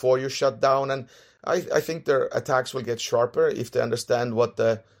control before you shut down. And I think their attacks will get sharper if they understand what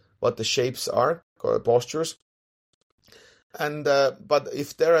the shapes are, postures. And but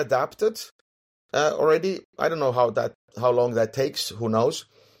if they're adapted already, I don't know how long that takes, who knows.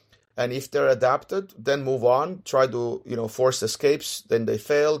 And if they're adapted, then move on, try to, force escapes, then they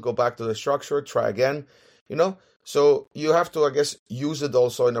fail, go back to the structure, try again, So you have to, I guess, use it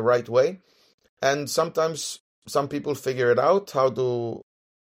also in the right way. And sometimes some people figure it out how to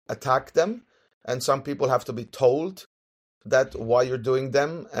attack them. And some people have to be told that why you're doing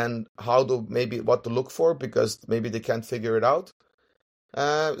them and what to look for, because maybe they can't figure it out.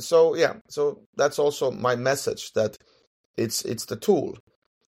 So that's also my message, that it's the tool.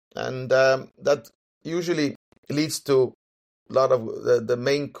 And that usually leads to a lot of the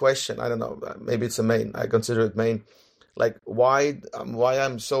main question. I don't know, maybe it's I consider it main, like why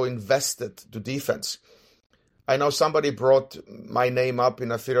I'm so invested to defense. I know somebody brought my name up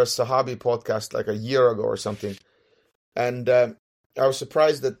in a Firas Sahabi podcast like a year ago or something. And I was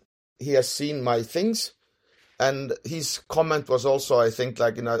surprised that he has seen my things. And his comment was also, I think,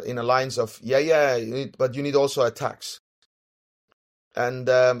 like in a lines of, but you need also attacks. And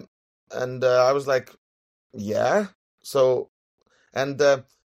I was like, yeah. So, and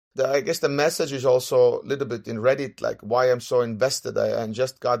I guess the message is also a little bit in Reddit, like why I'm so invested. I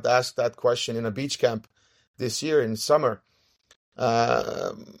just got asked that question in a beach camp this year in summer.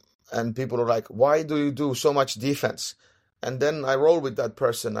 And people are like, why do you do so much defense? And then I rolled with that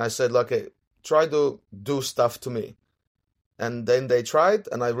person. I said, look, try to do stuff to me. And then they tried,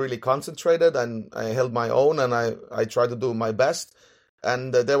 and I really concentrated, and I held my own, and I tried to do my best.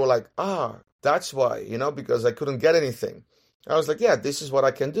 And they were like, that's why, because I couldn't get anything. I was like, yeah, this is what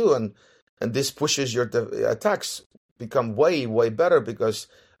I can do. And this pushes your attacks become way, way better, because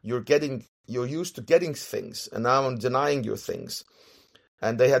you're used to getting things, and now I'm denying you things.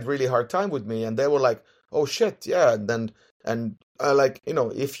 And they had really hard time with me, and they were like, oh shit, yeah. And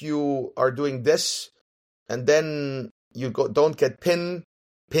if you are doing this, and then you don't get pinned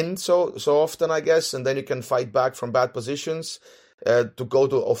so often, I guess, and then you can fight back from bad positions to go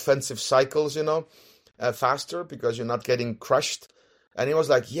to offensive cycles, faster, because you're not getting crushed. And he was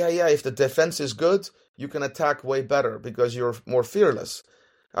like, yeah, if the defense is good, you can attack way better because you're more fearless.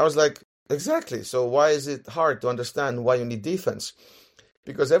 I was like, exactly. So why is it hard to understand why you need defense?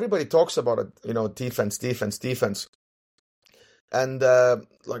 Because everybody talks about it, defense. And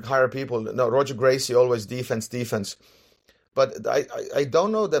like higher people, no, Roger Gracie, always defense. But I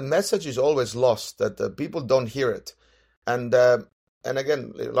don't know, the message is always lost, that people don't hear it. And and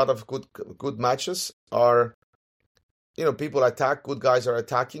again, a lot of good matches are, people attack, good guys are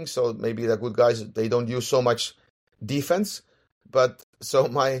attacking, so maybe the good guys, they don't use so much defense. But so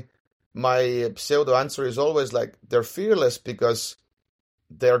my pseudo answer is always like, they're fearless because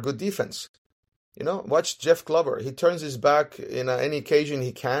they're good defense. Watch Jeff Glover. He turns his back in any occasion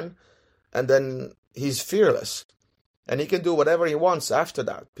he can, and then he's fearless. And he can do whatever he wants after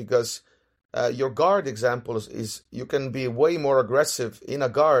that, because your guard example is you can be way more aggressive in a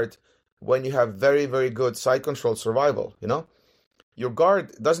guard when you have very, very good side control survival. Your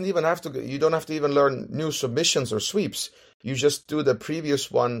guard doesn't even have to, you don't have to even learn new submissions or sweeps. You just do the previous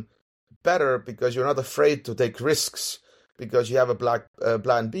one better because you're not afraid to take risks because you have a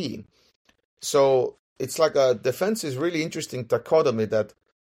plan B. So it's like a defense is really interesting dichotomy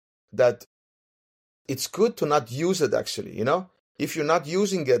that it's good to not use it actually, If you're not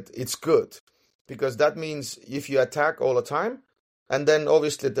using it, it's good. Because that means if you attack all the time, and then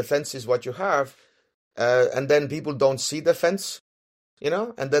obviously defense is what you have, and then people don't see defense,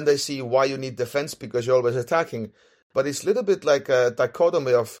 and then they see why you need defense because you're always attacking. But it's a little bit like a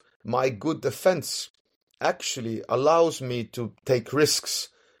dichotomy of my good defense actually allows me to take risks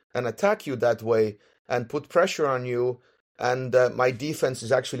and attack you that way and put pressure on you. And my defense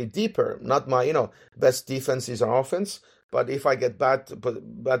is actually deeper. Not my, best defense is our offense. But if I get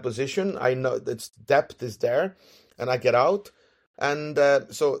bad position, I know that depth is there and I get out. And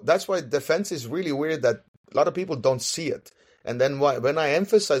so that's why defense is really weird that a lot of people don't see it. And then when I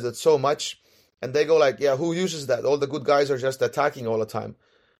emphasize it so much and they go like, yeah, who uses that? All the good guys are just attacking all the time.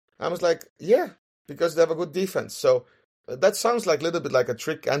 I was like, yeah, because they have a good defense. So that sounds like a little bit like a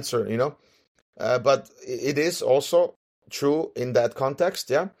trick answer, but it is also true in that context,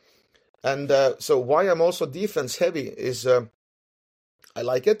 yeah. And so why I'm also defense heavy is I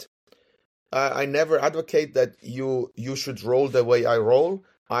like it. I never advocate that you should roll the way I roll.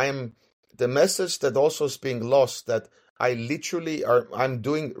 I'm the message that also is being lost that I literally I'm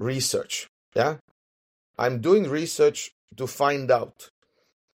doing research, yeah. I'm doing research to find out.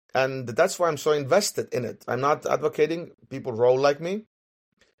 And that's why I'm so invested in it. I'm not advocating people roll like me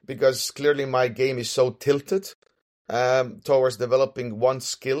because clearly my game is so tilted towards developing one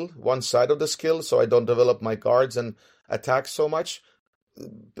side of the skill. So I don't develop my guards and attacks so much.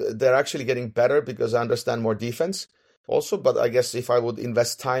 They're actually getting better because I understand more defense also. But I guess if I would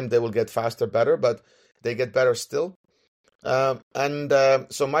invest time, they will get faster, better, but they get better still. So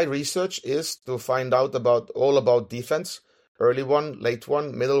my research is to find out all about defense. Early one, late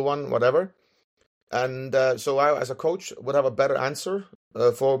one, middle one, whatever. And so I, as a coach, would have a better answer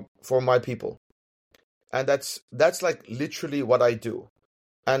for my people. And that's like literally what I do.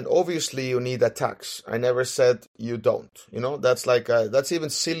 And obviously you need attacks. I never said you don't. That's like that's even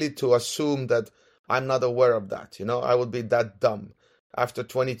silly to assume that I'm not aware of that. I would be that dumb after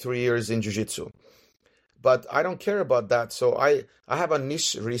 23 years in jiu-jitsu. But I don't care about that. So I have a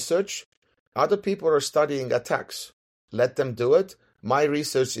niche research. Other people are studying attacks. Let them do it. My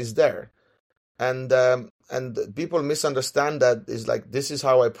research is there. And people misunderstand that is like, this is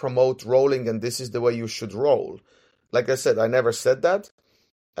how I promote rolling and this is the way you should roll. Like I said, I never said that.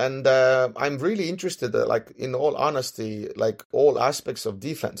 And I'm really interested, like in all honesty, like all aspects of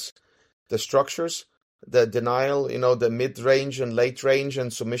defense. The structures, the denial, the mid-range and late range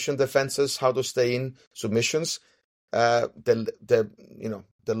and submission defenses, how to stay in submissions, the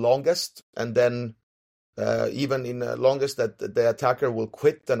longest, and then even in the longest that the attacker will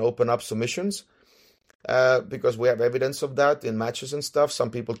quit and open up submissions, because we have evidence of that in matches and stuff.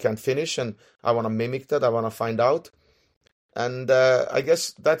 Some people can't finish, and I want to mimic that. I want to find out. And I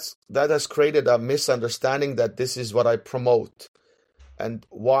guess that has created a misunderstanding that this is what I promote. And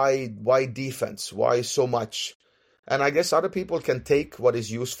why defense? Why so much? And I guess other people can take what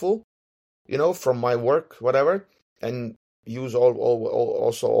is useful, from my work, whatever, and use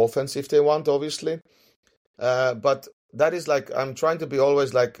also offense if they want, obviously. But that is like, I'm trying to be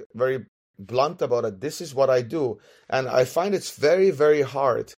always like very blunt about it. This is what I do. And I find it's very, very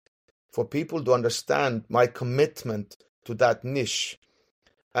hard for people to understand my commitment to that niche.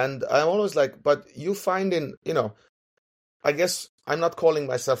 And I'm always like, but you find I guess I'm not calling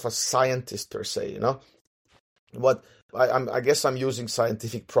myself a scientist per se, But I guess I'm using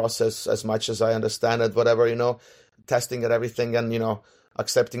scientific process as much as I understand it, whatever, testing at everything and,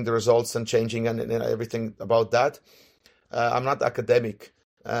 accepting the results and changing and everything about that. I'm not academic.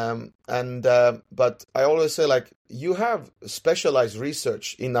 But I always say, like, you have specialized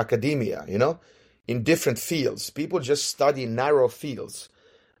research in academia, in different fields. People just study narrow fields.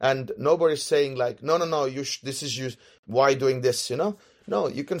 And nobody's saying like, no, this is you. Why doing this, No,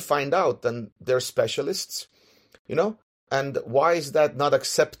 you can find out. And they're specialists, And why is that not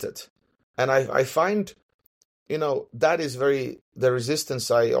accepted? And I find, that is the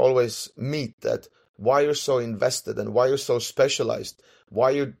resistance I always meet, that why you're so invested and why you're so specialized.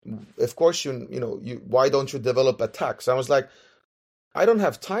 Why why don't you develop attacks? I was like, I don't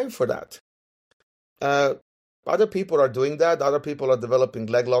have time for that. Other people are doing that. Other people are developing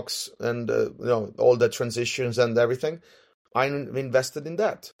leg locks and all the transitions and everything. I'm invested in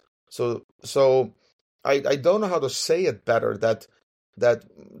that. So I don't know how to say it better, that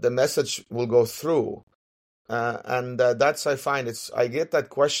the message will go through. And that's, I find, I get that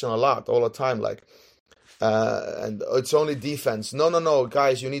question a lot, all the time, like, and it's only defense. No,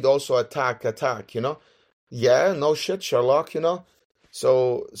 guys, you need also attack, Yeah, no shit, Sherlock,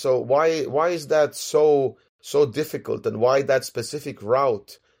 So why is that so difficult, and why that specific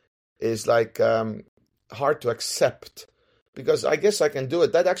route is like hard to accept? Because I guess I can do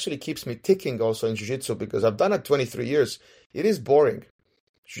it. That actually keeps me ticking also in jiu-jitsu, because I've done it 23 years. It is boring.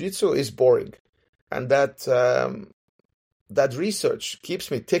 Jiu-jitsu is boring. And that research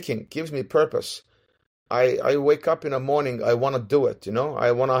keeps me ticking, gives me purpose. I wake up in the morning, I want to do it,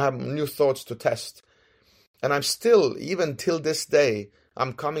 I want to have new thoughts to test. And I'm still, even till this day,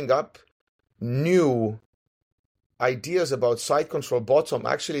 I'm coming up new ideas about side control bottom.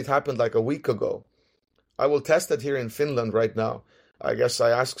 Actually, it happened like a week ago. I will test it here in Finland right now. I guess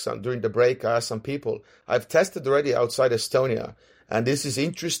I asked during the break, I asked some people. I've tested already outside Estonia. And this is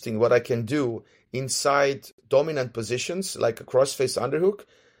interesting what I can do inside dominant positions like a crossface underhook,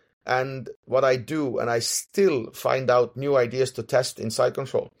 and what I do, and I still find out new ideas to test in side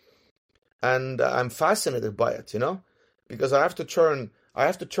control. And I'm fascinated by it, because I have to turn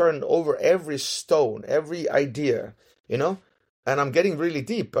over every stone, every idea, and I'm getting really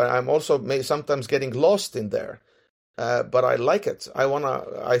deep. I'm also sometimes getting lost in there, but I like it.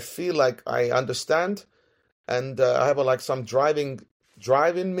 I feel like I understand, and I have some drive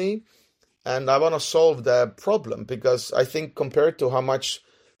in me, and I want to solve the problem, because I think compared to how much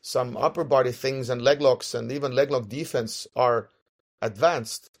some upper body things and leg locks and even leg lock defense are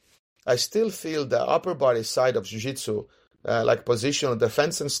advanced, I still feel the upper body side of jiu-jitsu, like positional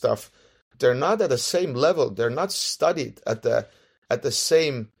defense and stuff, they're not at the same level. They're not studied at the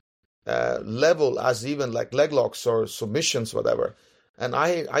same level as even like leg locks or submissions, whatever. And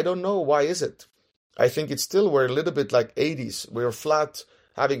I don't know, why is it? I think it's still, we're a little bit like 80s. We're flat,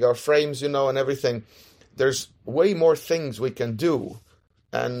 having our frames, and everything. There's way more things we can do.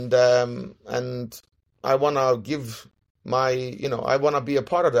 And I want to give I want to be a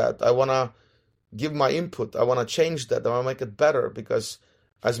part of that. I want to give my input. I want to change that. I want to make it better, because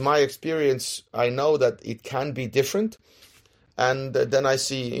as my experience, I know that it can be different. And then I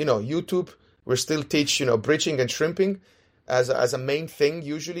see, YouTube, we still teach, bridging and shrimping as a main thing,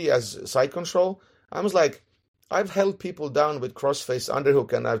 usually as side control. I was like, I've held people down with crossface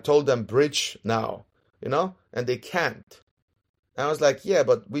underhook, and I've told them bridge now, and they can't. And I was like, yeah,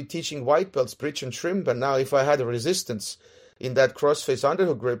 but we're teaching white belts bridge and shrimp, and now if I had a resistance in that crossface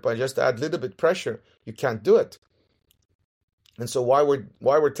underhook grip, I just add a little bit pressure, you can't do it. And so why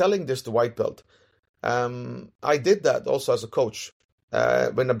we're telling this to white belt? I did that also as a coach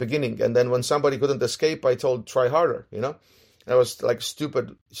in the beginning, and then when somebody couldn't escape, I told try harder. That was like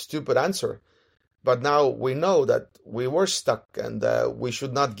stupid answer. But now we know that we were stuck, and we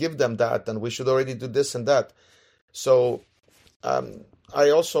should not give them that, and we should already do this and that. So I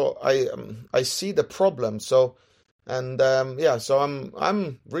see the problem. So so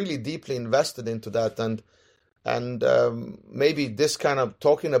I'm really deeply invested into that, and maybe this kind of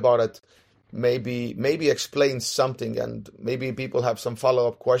talking about it maybe explains something, and maybe people have some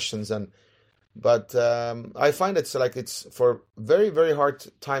follow-up questions. But I find it's for very, very hard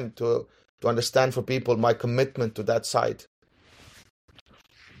time to understand for people my commitment to that side.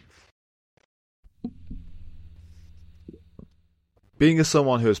 Being as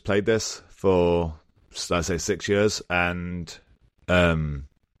someone who has played this for, let's say, 6 years, and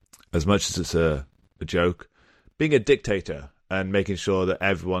as much as it's a joke, being a dictator and making sure that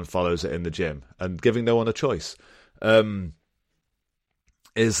everyone follows it in the gym and giving no one a choice,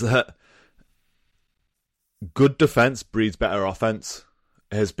 is that good defense breeds better offense.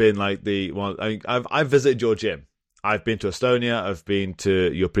 Has been like the one. I mean, I've visited your gym. I've been to Estonia. I've been to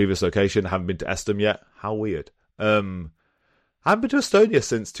your previous location. Haven't been to Estom yet. How weird. Haven't been to Estonia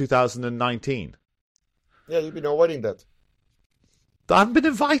since 2019. Yeah, you've been avoiding that. I haven't been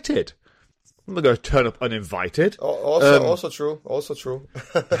invited. I'm not going to turn up uninvited. Also true.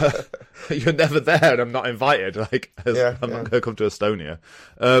 You're never there, and I'm not invited. I'm not going to come to Estonia.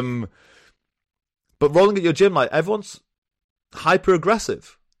 But rolling at your gym, like everyone's hyper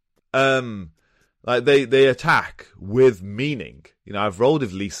aggressive. Like they attack with meaning. You know, I've rolled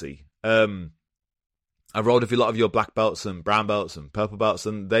with Lisi. I've rolled with a lot of your black belts and brown belts and purple belts,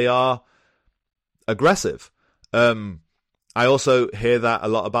 and they are aggressive. I also hear that a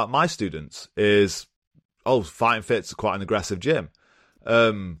lot about my students is, Fighting Fit's quite an aggressive gym.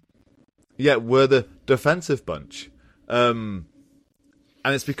 Yet we're the defensive bunch. And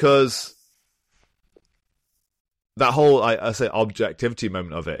it's because that whole, I say, objectivity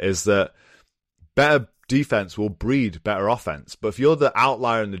moment of it is that better defense will breed better offense. But if you're the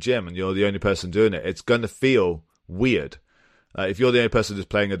outlier in the gym and you're the only person doing it, it's going to feel weird. If you're the only person just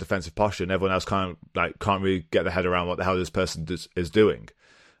playing a defensive posture and everyone else can't really get their head around what the hell this person is doing.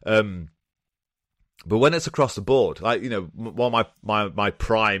 But when it's across the board, like, you know, one of my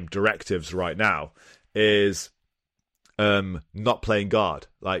prime directives right now is not playing guard.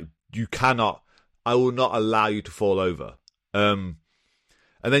 Like, I will not allow you to fall over. And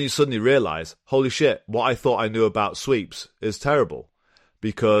then you suddenly realize, holy shit, what I thought I knew about sweeps is terrible.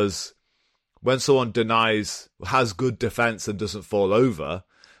 Because when someone has good defense and doesn't fall over,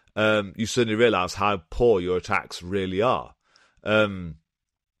 you suddenly realize how poor your attacks really are. And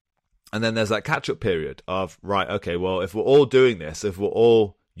then there's that catch-up period of, right, okay, well, if we're all doing this, if we're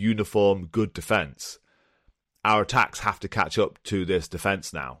all uniform good defense, our attacks have to catch up to this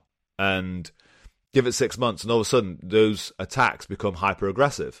defense now. And give it 6 months, and all of a sudden, those attacks become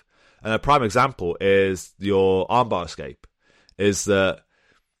hyper-aggressive. And a prime example is your armbar escape. Is that,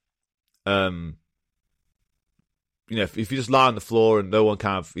 you know, if you just lie on the floor and no one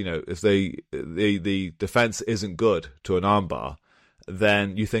if the defense isn't good to an armbar,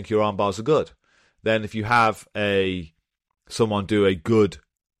 then you think your armbars are good. Then if you have someone do a good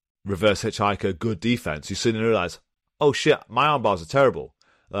reverse hitchhiker, good defense, you suddenly realize, oh shit, my armbars are terrible.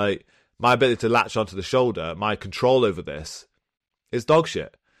 Like, my ability to latch onto the shoulder, my control over this is dog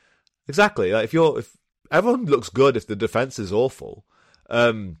shit. Exactly. Like, if everyone looks good if the defense is awful.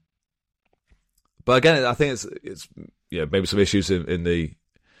 But again, I think it's maybe some issues in the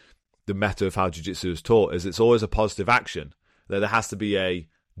meta of how jiu-jitsu is taught is it's always a positive action. That there has to be a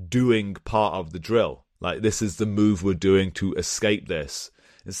doing part of the drill. Like, this is the move we're doing to escape this.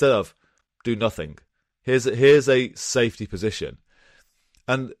 Instead of do nothing. Here's a safety position.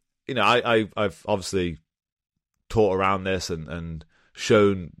 And, you know, I've obviously taught around this and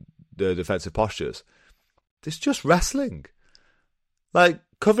shown the defensive postures. It's just wrestling. Like,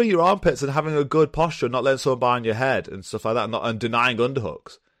 covering your armpits and having a good posture, not letting someone behind your head and stuff like that, and denying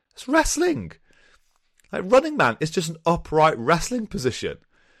underhooks. It's wrestling. Like, running man, it's just an upright wrestling position.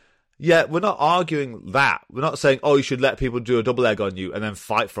 Yet we're not arguing that. We're not saying, you should let people do a double leg on you and then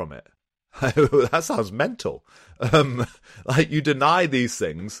fight from it. That sounds mental. Like, you deny these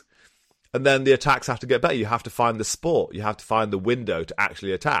things, and then the attacks have to get better. You have to find the sport. You have to find the window to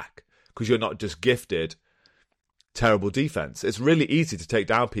actually attack, because you're not just gifted terrible defense. It's really easy to take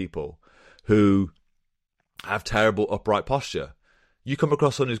down people who have terrible upright posture. You come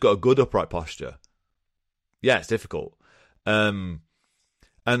across someone who's got a good upright posture. Yeah, it's difficult. And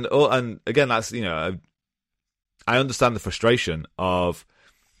again, that's, you know, I understand the frustration of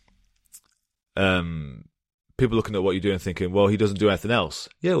people looking at what you're doing and thinking, well, he doesn't do anything else.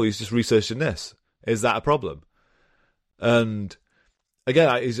 Yeah, well, he's just researching this. Is that a problem? And again,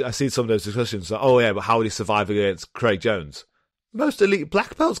 I see some of those discussions like, but how would he survive against Craig Jones? Most elite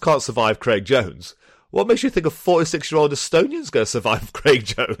black belts can't survive Craig Jones. What makes you think a 46-year-old Estonian's going to survive Craig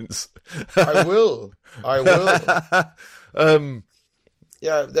Jones? I will.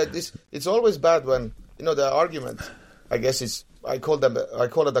 Yeah, it's always bad when, you know, the argument, I guess I call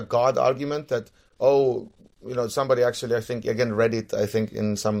it a God argument that, you know, somebody actually, I think, again, Reddit, I think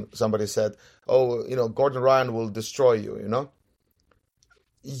somebody said, you know, Gordon Ryan will destroy you, you know?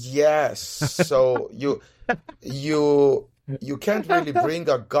 Yes. So you can't really bring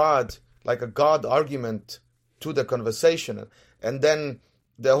a God argument to the conversation. And then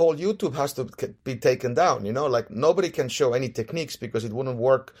the whole YouTube has to be taken down, you know? Like, nobody can show any techniques because it wouldn't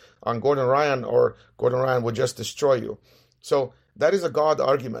work on Gordon Ryan, or Gordon Ryan would just destroy you. So that is a God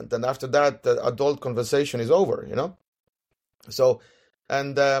argument. And after that, the adult conversation is over, you know? So,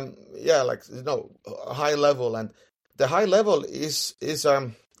 and like, you know, high level. And the high level is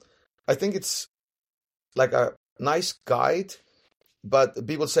I think it's like a nice guide, but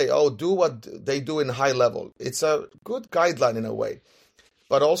people say, do what they do in high level. It's a good guideline in a way.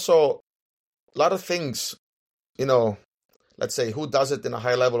 But also, a lot of things, you know, let's say who does it in a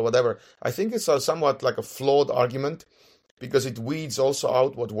high level, whatever. I think it's somewhat like a flawed argument because it weeds also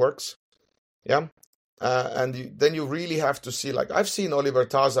out what works. Yeah. And then you really have to see, like, I've seen Oliver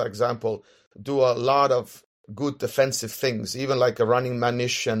Taza, example, do a lot of good defensive things, even like a running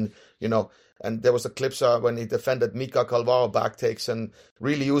manish and, you know, And there was a clips when he defended Mika Calvao back takes and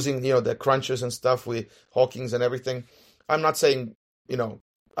really using, the crunches and stuff with Hawkins and everything. I'm not saying,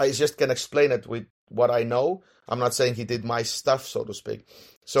 I just can explain it with what I know. I'm not saying he did my stuff, so to speak.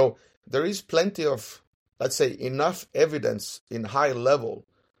 So there is plenty of, let's say, enough evidence in high level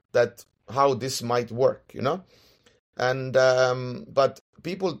that how this might work, And but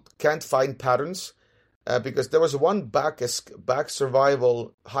people can't find patterns because there was one back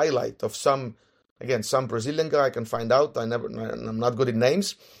survival highlight of some Brazilian guy. I can find out. I'm not good in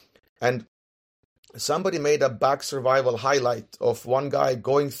names, and somebody made a back survival highlight of one guy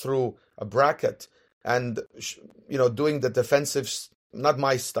going through a bracket and doing the defensive, not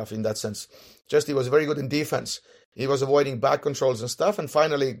my stuff in that sense. Just he was very good in defense. He was avoiding back controls and stuff, and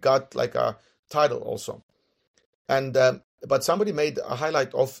finally got like a title also. And but somebody made a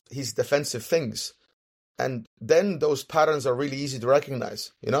highlight of his defensive things, and then those patterns are really easy to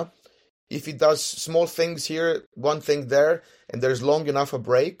recognize. If he does small things here, one thing there, and there's long enough a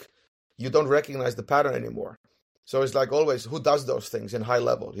break, you don't recognize the pattern anymore. So it's like always, who does those things in high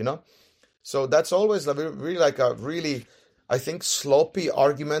level? So that's always really I think sloppy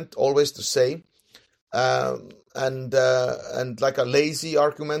argument always to say, and like a lazy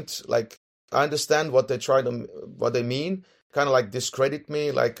argument. Like I understand what they mean, kind of like discredit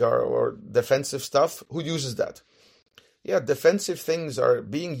me, like or defensive stuff. Who uses that? Yeah, defensive things are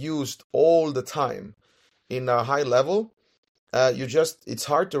being used all the time in a high level. It's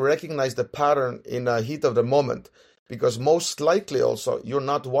hard to recognize the pattern in a heat of the moment because most likely also you're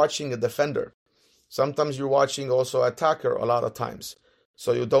not watching a defender. Sometimes you're watching also attacker a lot of times.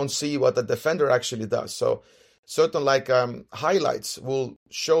 So you don't see what the defender actually does. So certain highlights will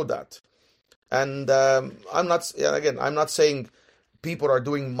show that. And I'm not saying people are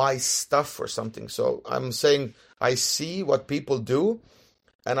doing my stuff or something. So I'm saying I see what people do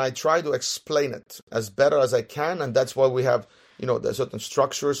and I try to explain it as better as I can. And that's why we have, there's certain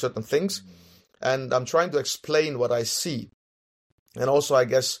structures, certain things. And I'm trying to explain what I see. And also, I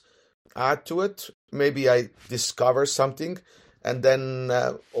guess, add to it. Maybe I discover something and then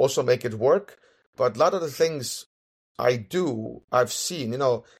also make it work. But a lot of the things I've seen,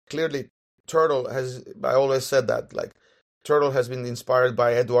 clearly Turtle I always said that, like, Turtle has been inspired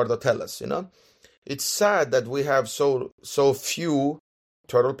by Eduardo Telles, It's sad that we have so few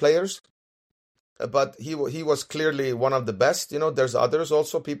Turtle players, but he was clearly one of the best. There's others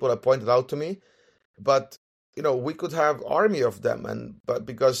also, people have pointed out to me, but, we could have army of them, but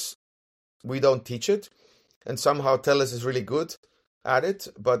because we don't teach it, and somehow Telles is really good at it,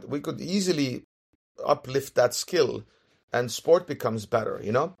 but we could easily uplift that skill and sport becomes better,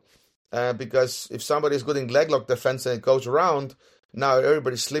 because if somebody is good in leg lock defense and it goes around, now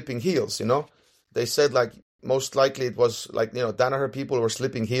everybody's slipping heels, They said like most likely it was like, Danaher people were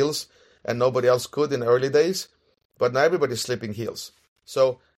slipping heels and nobody else could in the early days, but now everybody's slipping heels.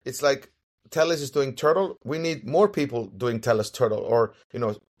 So it's like Telles is doing turtle. We need more people doing Telles turtle or,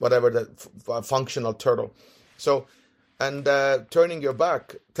 whatever the functional turtle. So, and turning your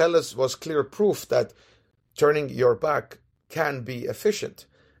back, Telles was clear proof that turning your back can be efficient.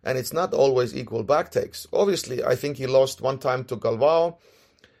 And it's not always equal back takes. Obviously, I think he lost one time to Galvao,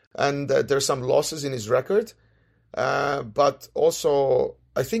 and there's some losses in his record. But also,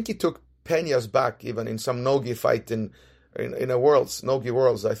 I think he took Peña's back even in some Nogi fight in Nogi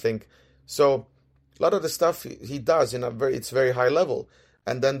Worlds, I think. So a lot of the stuff he does it's very high level.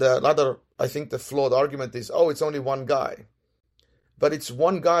 And then I think the flawed argument is, it's only one guy. But it's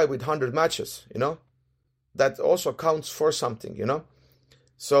one guy with 100 matches, That also counts for something,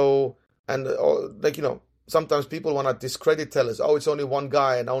 So, and sometimes people want to discredit Telles. It's only one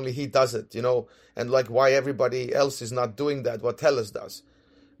guy and only he does it, and like why everybody else is not doing that, what Telles does.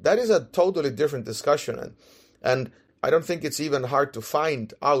 That is a totally different discussion. And I don't think it's even hard to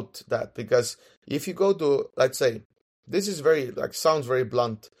find out that, because if you go to, let's say, this is sounds very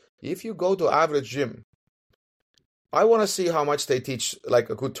blunt. If you go to average gym, I want to see how much they teach like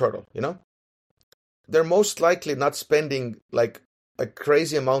a good turtle, They're most likely not spending like a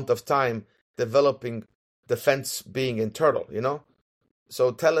crazy amount of time developing defense being in turtle,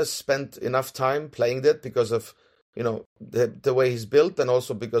 So Telles spent enough time playing that because of, the way he's built, and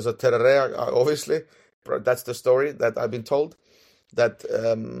also because of Terere, obviously. That's the story that I've been told, that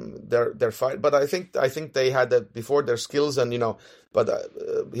they're fight. But I think they had that before their skills, and but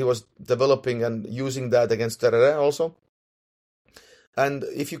he was developing and using that against Terere also. And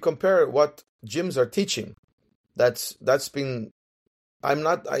if you compare what gyms are teaching, that's been.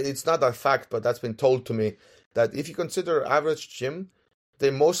 It's not a fact, but that's been told to me, that if you consider average gym,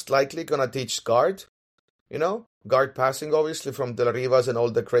 they're most likely going to teach guard, guard passing, obviously, from De La Rivas and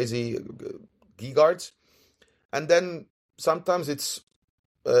all the crazy gi guards, and then sometimes it's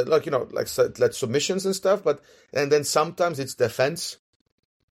like like submissions and stuff, and then sometimes it's defense,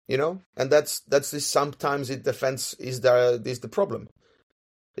 and that's this sometimes it defense is the problem.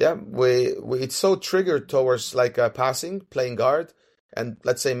 Yeah, we it's so triggered towards like passing, playing guard, and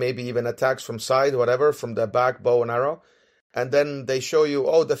let's say maybe even attacks from side, whatever, from the back, bow and arrow, and then they show you,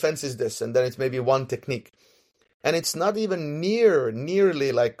 oh, defense is this, and then it's maybe one technique, and it's not even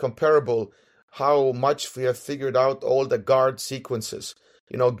nearly like comparable how much we have figured out all the guard sequences,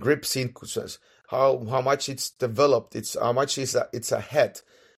 grip sequences, how much it's developed, it's how much it's ahead,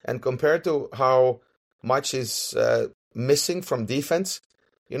 and compared to how much is missing from defense,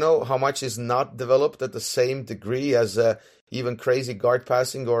 how much is not developed at the same degree as even crazy guard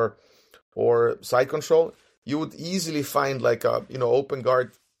passing or side control. You would easily find like a open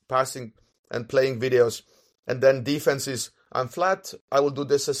guard passing and playing videos, and then defense is, I'm flat, I will do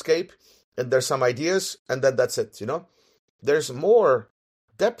this escape, and there's some ideas, and then that's it. There's more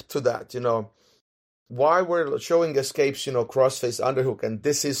depth to that. Why we're showing escapes, crossface underhook, and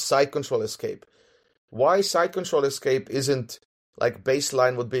this is side control escape. Why side control escape isn't like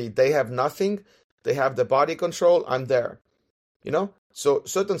baseline would be, they have nothing, they have the body control, I'm there. So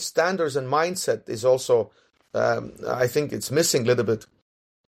certain standards and mindset is also, I think it's missing a little bit.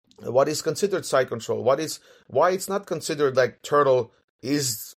 What is considered side control? Why it's not considered like turtle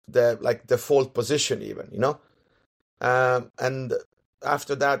is the like default position even, and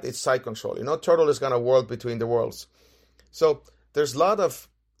after that it's side control. Turtle is gonna world between the worlds. So there's a lot of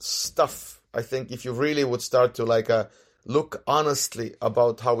stuff, I think, if you really would start to like look honestly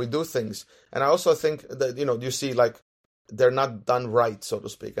about how we do things. And I also think that, you see like they're not done right, so to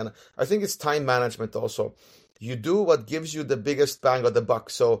speak. And I think it's time management also. You do what gives you the biggest bang of the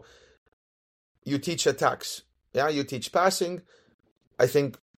buck. So you teach attacks. Yeah, you teach passing. I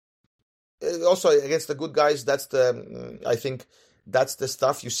think also against the good guys, I think that's the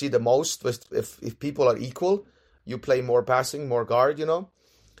stuff you see the most. If people are equal, you play more passing, more guard,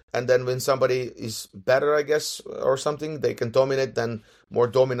 And then when somebody is better, I guess, or something, they can dominate, then more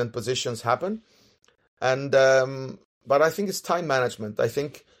dominant positions happen. And but I think it's time management. I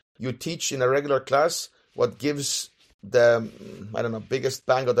think you teach in a regular class what gives the, biggest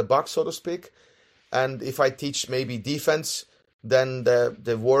bang of the buck, so to speak. And if I teach maybe defense, then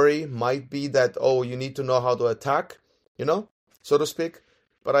the worry might be that, oh, you need to know how to attack, so to speak.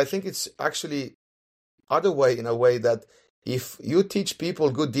 But I think it's actually other way, in a way that if you teach people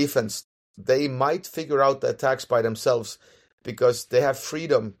good defense, they might figure out the attacks by themselves because they have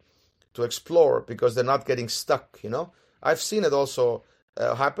freedom to explore, because they're not getting stuck, I've seen it also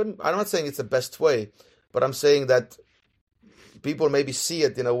happen. I'm not saying it's the best way, but I'm saying that people maybe see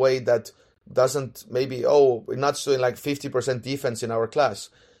it in a way that doesn't maybe, oh, we're not doing like 50% defense in our class.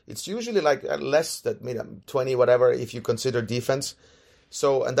 It's usually like less than 20, whatever, if you consider defense.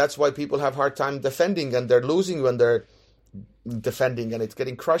 So, and that's why people have hard time defending, and they're losing when they're defending, and it's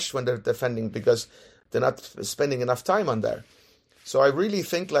getting crushed when they're defending because they're not spending enough time on there. So I really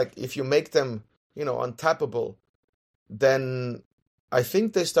think like if you make them, untappable, then I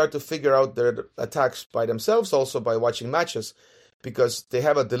think they start to figure out their attacks by themselves, also by watching matches, because they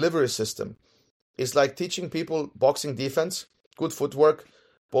have a delivery system. It's like teaching people boxing defense, good footwork,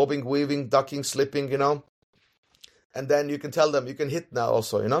 bobbing, weaving, ducking, slipping, and then you can tell them you can hit now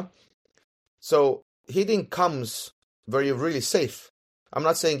also, So hitting comes where you're really safe. I'm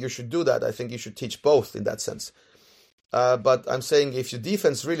not saying you should do that. I think you should teach both in that sense. But I'm saying if your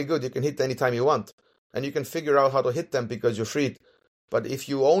defense is really good, you can hit anytime you want. And you can figure out how to hit them because you're freed. But if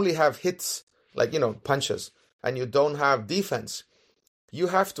you only have hits, like, punches, and you don't have defense, you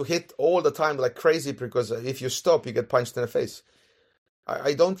have to hit all the time like crazy, because if you stop, you get punched in the face.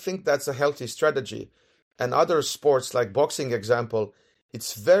 I don't think that's a healthy strategy. And other sports like boxing, example,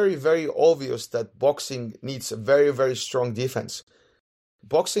 it's very, very obvious that boxing needs a very, very strong defense.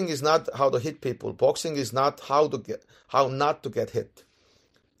 Boxing is not how to hit people. Boxing is not how not to get hit.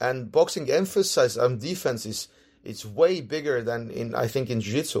 And boxing emphasis on defense it's way bigger than I think in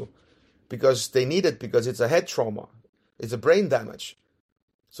jiu-jitsu, because they need it, because it's a head trauma. It's a brain damage.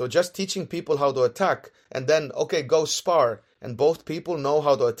 So just teaching people how to attack, and then, okay, go spar, and both people know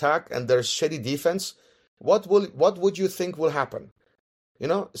how to attack, and there's shitty defense, what would you think will happen?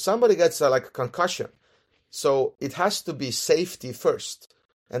 Somebody gets a concussion. So it has to be safety first,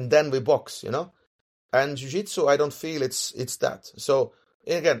 and then we box, And jiu-jitsu, I don't feel it's that. So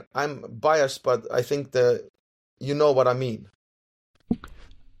again, I'm biased, but I think you know what I mean.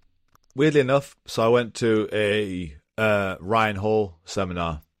 Weirdly enough, so I went to a Ryan Hall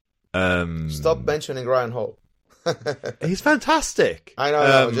seminar. Stop mentioning Ryan Hall. He's fantastic. I know.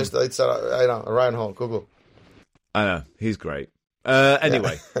 I know. Ryan Hall, Google. I know. He's great.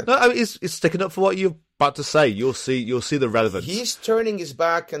 Anyway, no, I mean, it's sticking up for what you're about to say. You'll see the relevance. He's turning his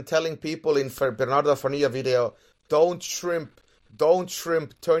back and telling people in Bernardo Fornia video, don't shrimp,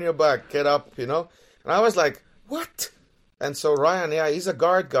 turn your back, get up, And I was like, what? And so Ryan, he's a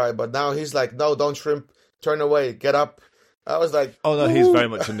guard guy, but now he's like, no, don't shrimp, turn away, get up. I was like, oh no, he's very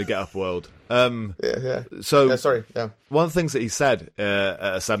much in the get up world. Yeah. So Yeah. One of the things that he said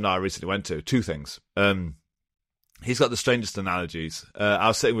at a seminar I recently went to, two things. He's got the strangest analogies. I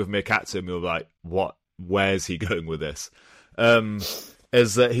was sitting with Mihkelson and we were like, what? Where's he going with this?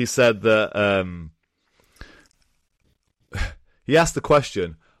 Is that he said that he asked the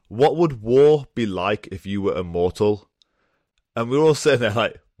question, what would war be like if you were immortal? And we were all sitting there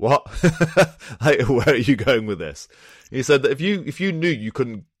like, what? Like, where are you going with this? He said that if you knew you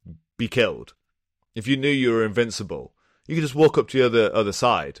couldn't be killed, if you knew you were invincible, you could just walk up to the other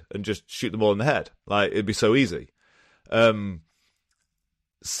side and just shoot them all in the head. Like, it'd be so easy. It's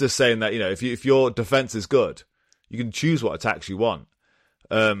just saying that, if your defense is good, you can choose what attacks you want.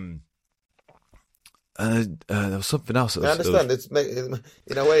 There was something else. I understand.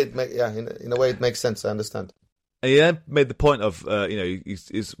 In a way, it makes sense. I understand. And he made the point of,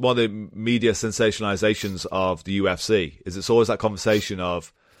 he's one of the media sensationalizations of the UFC. Is it's always that conversation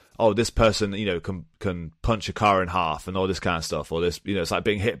of, oh, this person, can punch a car in half and all this kind of stuff, or this, it's like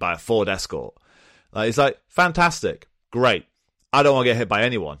being hit by a Ford Escort. Like, it's like, fantastic, great. I don't want to get hit by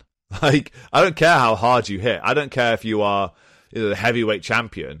anyone. Like, I don't care how hard you hit. I don't care if you are the heavyweight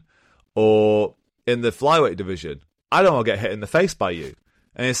champion or in the flyweight division. I don't want to get hit in the face by you.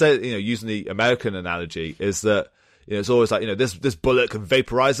 And he said, using the American analogy, is that it's always like, this bullet can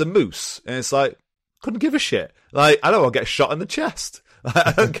vaporize a moose, and it's like, couldn't give a shit. Like, I don't want to get shot in the chest.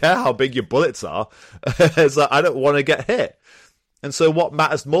 I don't care how big your bullets are. It's like, I don't want to get hit. And so, what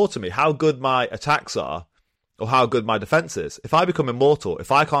matters more to me? How good my attacks are, or how good my defense is. If I become immortal,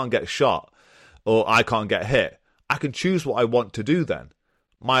 if I can't get shot or I can't get hit, I can choose what I want to do. Then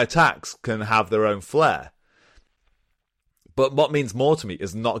my attacks can have their own flair. But what means more to me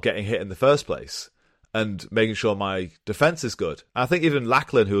is not getting hit in the first place and making sure my defense is good. I think even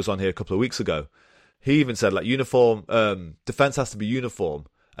Lachlan, who was on here a couple of weeks ago, he even said like uniform defense has to be uniform,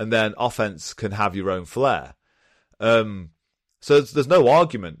 and then offense can have your own flair. So there's no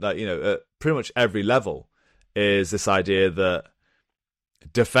argument that at pretty much every level is this idea that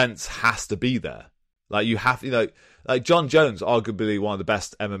defense has to be there. Like you have, like John Jones, arguably one of the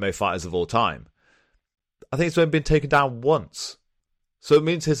best MMA fighters of all time. I think it's only been taken down once. So it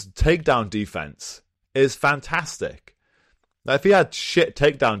means his takedown defense is fantastic. Now, if he had shit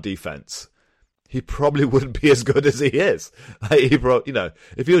takedown defense, he probably wouldn't be as good as he is. Like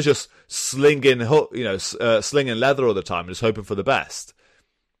if he was just slinging leather all the time and just hoping for the best,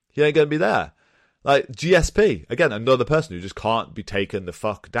 he ain't going to be there. Like GSP, again, another person who just can't be taken the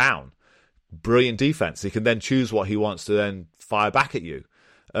fuck down. Brilliant defense. He can then choose what he wants to then fire back at you.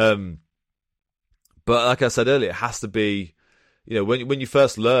 But like I said earlier, it has to be, when you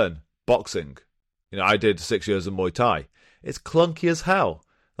first learn boxing, I did 6 years of Muay Thai. It's clunky as hell.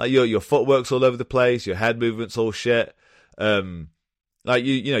 Like your footwork's all over the place, your head movement's all shit. Like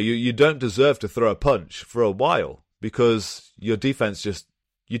you don't deserve to throw a punch for a while because your defense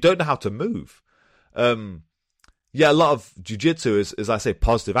you don't know how to move. A lot of jiu-jitsu is I say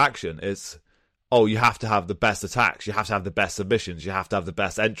positive action. It's you have to have the best attacks, you have to have the best submissions, you have to have the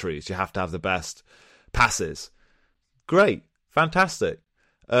best entries, you have to have the best passes. Great, fantastic.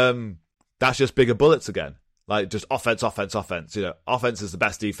 That's just bigger bullets again. Like just offense. Offense is the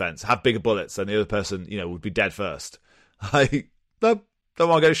best defense. Have bigger bullets, and the other person, would be dead first. I don't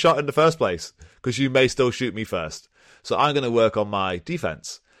want to get shot in the first place because you may still shoot me first. So I'm going to work on my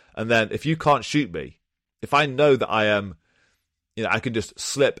defense, and then if you can't shoot me, if I know that I am, I can just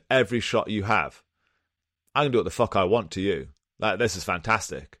slip every shot you have. I can do what the fuck I want to you. Like this is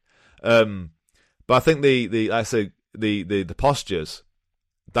fantastic. But I think the postures,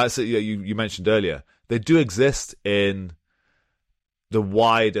 that's you mentioned earlier, they do exist in the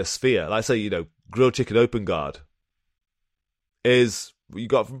wider sphere. Like I say, grilled chicken open guard is what you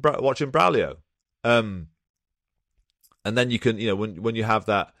got from watching Braulio. And then you can, when you have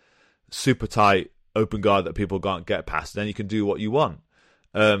that super tight open guard that people can't get past, then you can do what you want.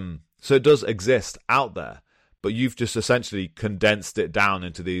 So it does exist out there, but you've just essentially condensed it down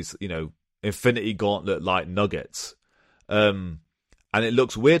into these, Infinity Gauntlet-like nuggets. And it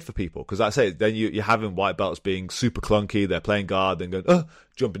looks weird for people because, like I say, then you're having white belts being super clunky. They're playing guard, then going,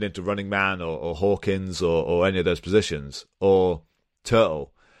 jumping into running man or Hawkins or any of those positions or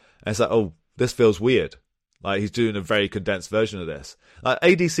turtle. And it's like, this feels weird. Like, he's doing a very condensed version of this. Like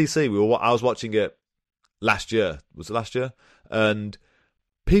ADCC, I was watching it last year. Was it last year? And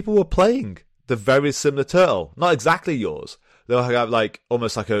people were playing the very similar turtle. Not exactly yours. They'll have like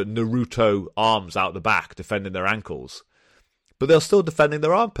almost like a Naruto arms out the back defending their ankles. But they're still defending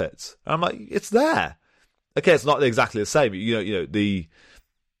their armpits. And I'm like, it's there. Okay, it's not exactly the same.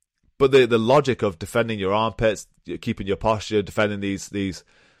 But the logic of defending your armpits, keeping your posture, defending these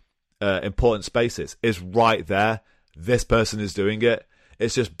important spaces is right there. This person is doing it.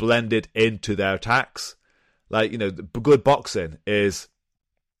 It's just blended into their attacks. Like, good boxing is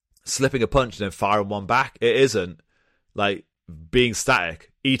slipping a punch and then firing one back. It isn't like being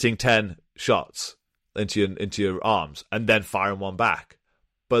static, eating 10 shots into your arms and then firing one back.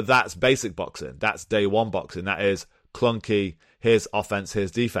 But that's basic boxing. That's day one boxing. That is clunky. Here's offense,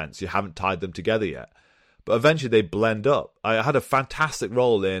 here's defense. You haven't tied them together yet. But eventually they blend up. I had a fantastic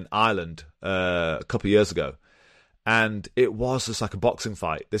role in Ireland a couple of years ago. And it was just like a boxing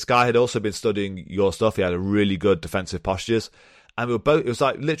fight. This guy had also been studying your stuff. He had a really good defensive postures. And it was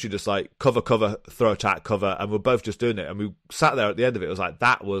like literally just like cover, throw attack, cover. And we're both just doing it. And we sat there at the end of it. It was like,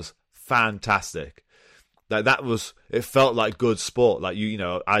 that was fantastic. Like it felt like good sport. Like, you'd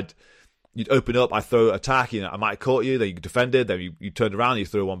open up, I'd throw attack, I might have caught you, then you defended, then you turned around, you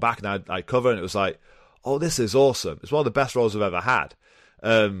threw one back, and I'd cover. And it was like, oh, this is awesome. It's one of the best roles I've ever had.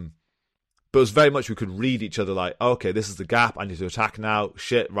 But it was very much we could read each other like, oh, okay, this is the gap. I need to attack now.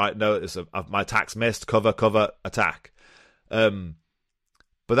 Shit, right, no, my attack's missed. Cover, attack. But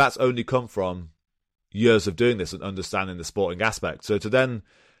that's only come from years of doing this and understanding the sporting aspect. So to then,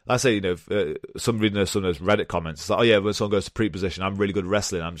 I say, reading some of those Reddit comments, it's like, oh yeah, when someone goes to pre-position, I'm really good at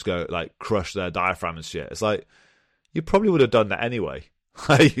wrestling. I'm just going to like crush their diaphragm and shit. It's like, you probably would have done that anyway.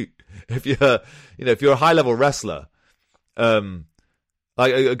 if you're a high level wrestler,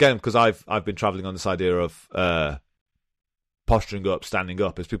 like, again, because I've been traveling on this idea of posturing up, standing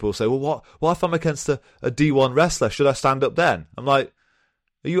up, as people will say, well, what if I'm against a D1 wrestler? Should I stand up then? I'm like,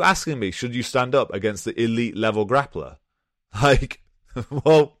 are you asking me, should you stand up against the elite level grappler? Like,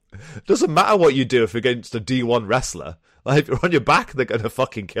 well, it doesn't matter what you do if you're against a D1 wrestler. Like, if you're on your back, they're going to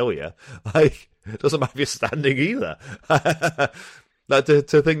fucking kill you. Like, it doesn't matter if you're standing either. Like, to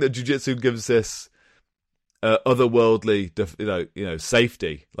think that jiu-jitsu gives this otherworldly,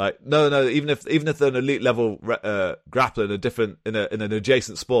 safety. Like, no, even if they're an elite level grappler in an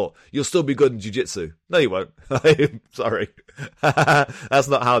adjacent sport, you'll still be good in jiu-jitsu. No, you won't. I'm sorry. That's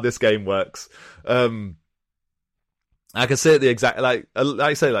not how this game works. I can say it the exact, like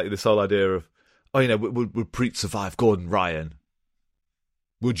I say, like this whole idea of, would Priit survive Gordon Ryan?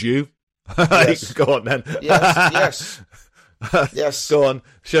 Would you? Yes. Go on then. Yes. Yes. Go on.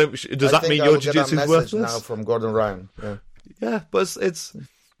 Does that mean your jiu-jitsu is worthless? Now from Gordon Ryan. Yeah, but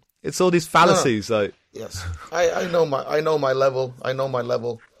it's all these fallacies. No. Like, yes, I know my level.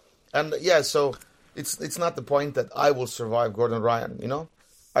 And yeah, so it's not the point that I will survive Gordon Ryan.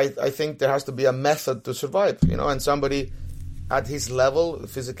 I think there has to be a method to survive. And somebody at his level,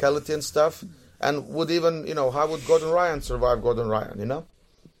 physicality and stuff, and would even how would Gordon Ryan survive Gordon Ryan?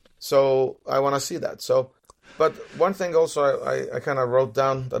 So I want to see that. So. But one thing also I kind of wrote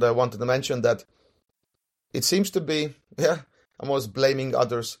down that I wanted to mention, that it seems to be, I'm always blaming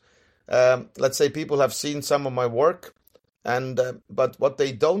others. Let's say people have seen some of my work, and but what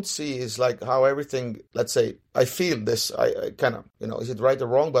they don't see is like how everything, let's say, I feel this, I kind of, is it right or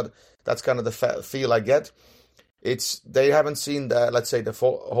wrong? But that's kind of the feel I get. They haven't seen let's say, the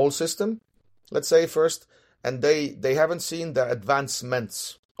whole system, let's say first, and they haven't seen the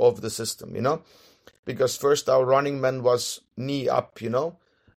advancements of the system, Because first our running man was knee up,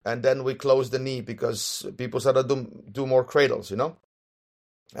 and then we closed the knee because people started to do more cradles,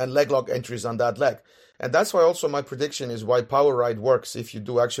 and leg lock entries on that leg. And that's why also my prediction is why power ride works if you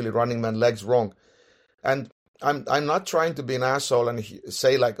do actually running man legs wrong. And I'm not trying to be an asshole and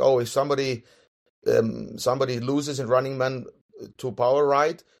say like, oh, if somebody loses in running man to power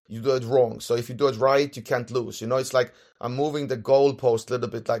ride, you do it wrong. So if you do it right, you can't lose. It's like I'm moving the goalpost a little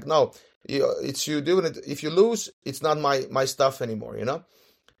bit. Like, no, it's you doing it. If you lose, it's not my stuff anymore.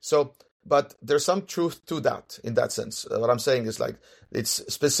 So, but there's some truth to that in that sense. What I'm saying is like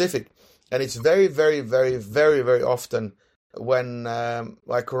it's specific, and it's very, very, very, very, very often when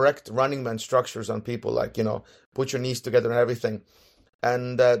I correct running man structures on people, like put your knees together and everything,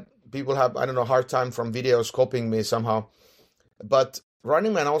 and people have hard time from videos copying me somehow, but.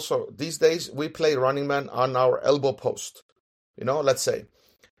 Running man also, these days, we play running man on our elbow post. Let's say.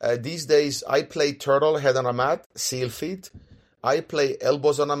 These days, I play turtle, head on a mat, seal feet. I play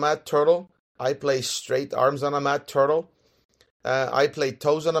elbows on a mat, turtle. I play straight arms on a mat, turtle. I play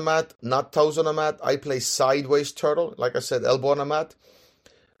toes on a mat, not toes on a mat. I play sideways turtle, like I said, elbow on a mat.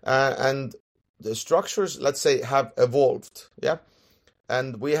 And the structures, let's say, have evolved. Yeah.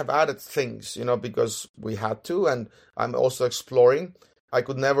 And we have added things, because we had to. And I'm also exploring. I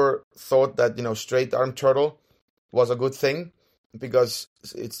could never thought that, straight arm turtle was a good thing because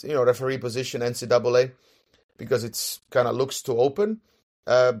it's, referee position NCAA, because it's kind of looks too open.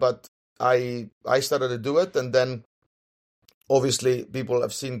 But I started to do it, and then obviously people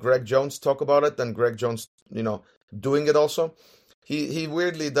have seen Greg Jones talk about it, and Greg Jones, doing it also. He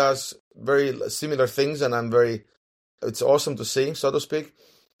weirdly does very similar things, and it's awesome to see, so to speak,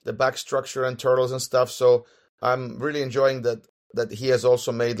 the back structure and turtles and stuff. So I'm really enjoying that he has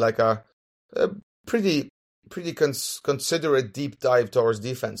also made like a pretty considerate deep dive towards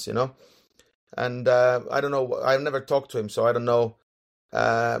defense, And I don't know, I've never talked to him, so I don't know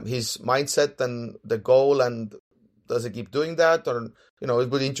his mindset and the goal, and does he keep doing that, or it would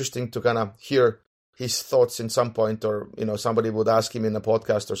be interesting to kind of hear his thoughts in some point, or somebody would ask him in a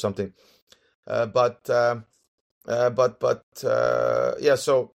podcast or something. Yeah.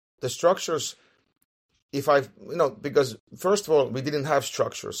 So the structures, because first of all we didn't have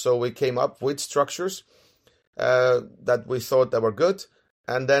structures, so we came up with structures that we thought that were good,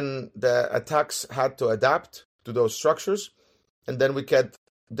 and then the attacks had to adapt to those structures, and then we could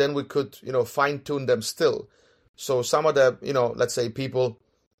fine tune them still. So some of the let's say people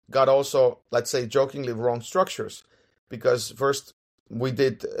got also, let's say, jokingly wrong structures, because first we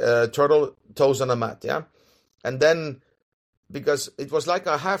did turtle toes on a mat, yeah, and then because it was like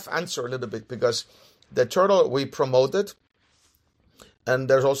a half answer a little bit, because the turtle we promoted, and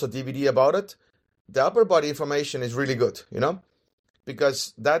there's also DVD about it. The upper body information is really good,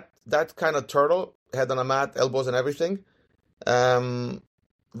 because that kind of turtle, head on a mat, elbows and everything,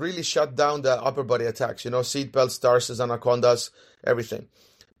 really shut down the upper body attacks, seatbelts, tarsus, anacondas, everything.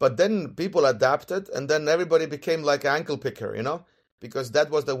 But then people adapted, and then everybody became like an ankle picker, because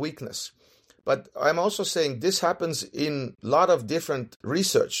that was the weakness. But I'm also saying this happens in a lot of different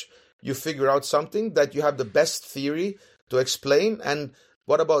research. You figure out something that you have the best theory to explain, and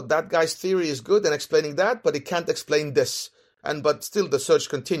what about that guy's theory is good and explaining that, but he can't explain this, but still the search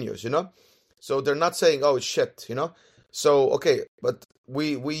continues, So they're not saying, oh, it's shit, So, okay, but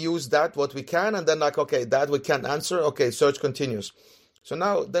we use that what we can, and then like, okay, that we can't answer, okay, search continues. So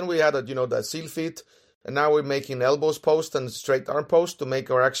now, then we had, the seal feet, and now we're making elbows post and straight arm post to make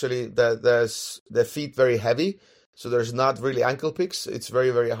our actually the feet very heavy. So there's not really ankle picks. It's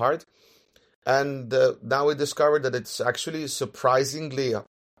very, very hard. And now we discovered that it's actually surprisingly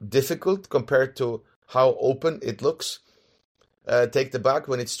difficult compared to how open it looks. Take the back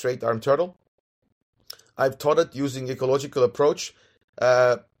when it's straight arm turtle. I've taught it using ecological approach.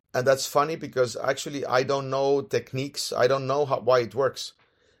 And that's funny because actually I don't know techniques. I don't know why it works.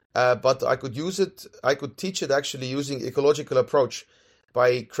 But I could use it. I could teach it actually using ecological approach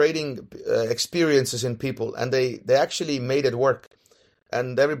by creating experiences in people. And they actually made it work.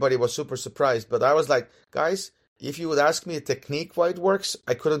 And everybody was super surprised. But I was like, guys, if you would ask me a technique why it works,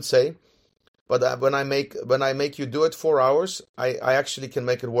 I couldn't say. But when I make you do it 4 hours, I actually can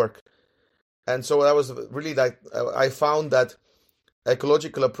make it work. And so that was really like, I found that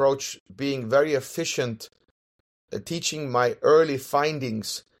ecological approach being very efficient, teaching my early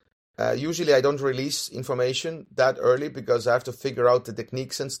findings. Usually I don't release information that early because I have to figure out the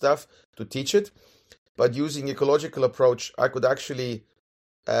techniques and stuff to teach it. But using ecological approach, I could actually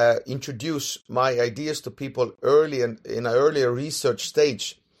introduce my ideas to people early and in an earlier research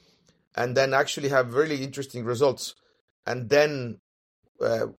stage, and then actually have really interesting results. And then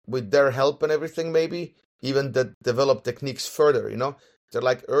with their help and everything, maybe even develop techniques further, They're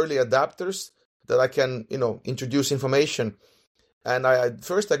like early adapters that I can, introduce information. And at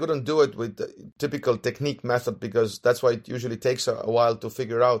first I couldn't do it with the typical technique method because that's why it usually takes a while to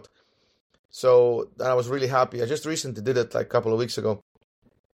figure out. So I was really happy. I just recently did it like a couple of weeks ago.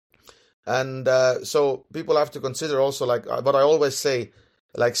 And so people have to consider also, like what I always say,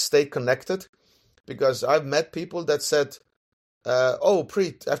 like stay connected, because I've met people that said, oh,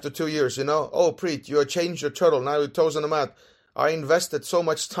 Priit, after 2 years, oh, Priit, you changed your turtle, now your toes on the mat. I invested so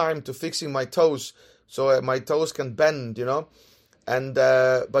much time to fixing my toes so my toes can bend, and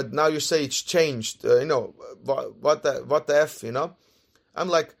but now you say it's changed, what the F, I'm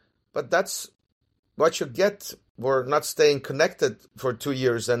like, but that's what you get for not staying connected for 2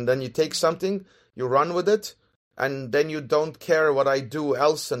 years, and then you take something, you run with it, and then you don't care what I do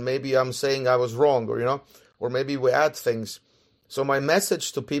else, and maybe I'm saying I was wrong, or maybe we add things. So my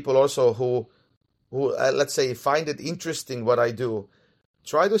message to people also who let's say find it interesting what I do,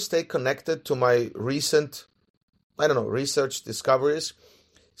 try to stay connected to my recent I don't know, research discoveries,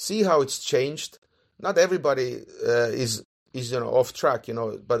 see how it's changed. Not everybody is off track,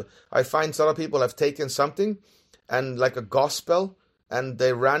 but I find some people have taken something and like a gospel and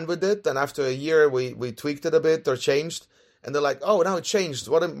they ran with it, and after a year we tweaked it a bit or changed, and they're like, oh, now it changed.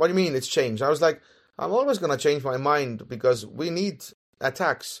 What do you mean it's changed? I was like, I'm always going to change my mind because we need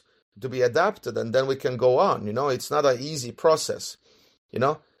attacks to be adapted, and then we can go on. It's not an easy process,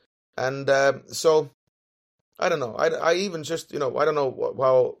 and so I don't know. I even just, I don't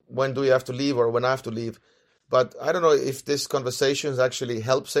know when do you have to leave or when I have to leave, but I don't know if this conversation actually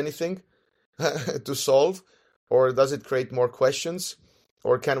helps anything to solve, or does it create more questions,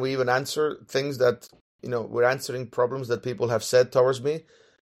 or can we even answer things that, we're answering problems that people have said towards me.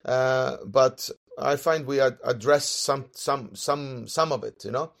 But I find we address some of it,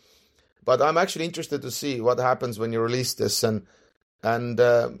 But I'm actually interested to see what happens when you release this, and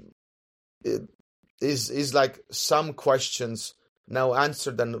it is like some questions now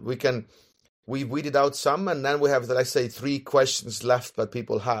answered, and we weeded out some, and then we have, let's say, 3 questions left that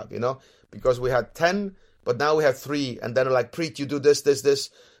people have, because we had 10, but now we have 3, and then like, Priit, you do this, this,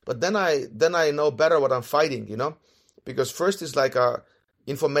 this. But then I know better what I'm fighting, because first is like a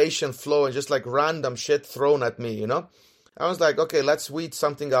information flow and just like random shit thrown at me, I was like, okay, let's weed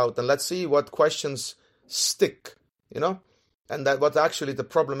something out and let's see what questions stick, and that what actually the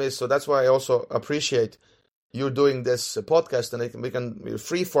problem is. So that's why I also appreciate you doing this podcast, and we can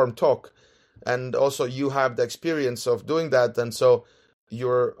free form talk, and also you have the experience of doing that, and so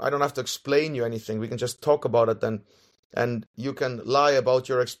I don't have to explain you anything. We can just talk about it, and you can lie about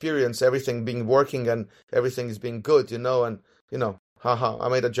your experience, everything being working and everything is being good, and haha, I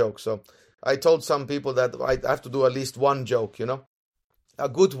made a joke. So I told some people that I have to do at least one joke, a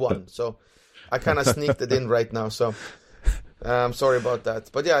good one. So I kind of sneaked it in right now. So I'm sorry about that.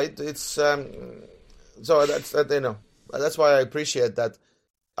 But yeah, it's so that's why I appreciate that.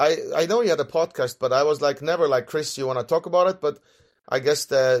 I know you had a podcast, but I was like, never like, Chris, you want to talk about it? But I guess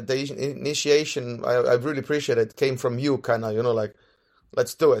the initiation, I really appreciate it, came from you, kind of, like,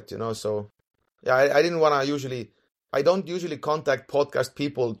 let's do it, So yeah, I didn't want to I don't usually contact podcast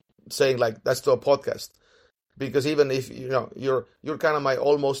people saying like, let's do a podcast, because even if you're kind of my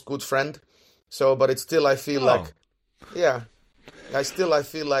almost good friend, so but it's still I feel like, yeah, I feel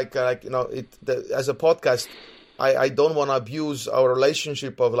like as a podcast, I don't want to abuse our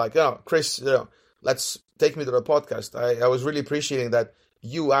relationship of like, Chris, let's take me to the podcast. I was really appreciating that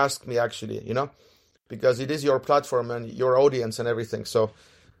you asked me, actually, because it is your platform and your audience and everything. So,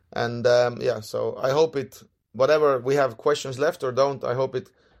 and so I hope whatever we have questions left or don't, I hope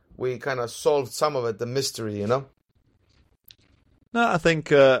we kind of solved some of it, the mystery, No, I think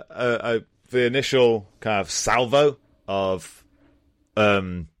the initial kind of salvo of,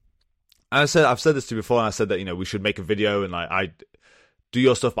 I've said this to you before, and I said that, we should make a video and like, I do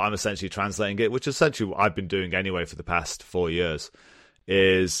your stuff, but I'm essentially translating it, which is essentially what I've been doing anyway for the past 4 years,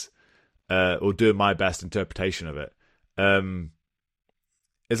 or doing my best interpretation of it.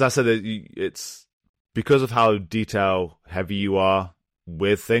 As I said, it's because of how detail heavy you are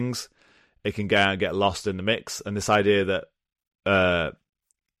with things, it can get lost in the mix. And this idea that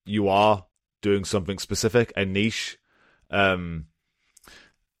you are doing something specific, a niche, and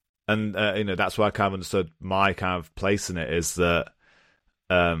that's where I kind of understood my kind of place in it, is that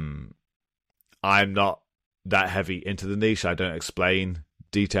I'm not that heavy into the niche. I don't explain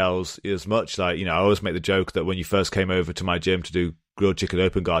details as much. Like, I always make the joke that when you first came over to my gym to do grilled chicken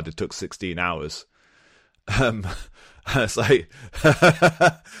open guard, it took 16 hours. It's like,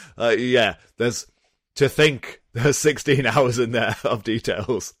 yeah, there's 16 hours in there of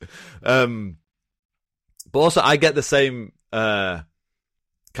details. But also I get the same kind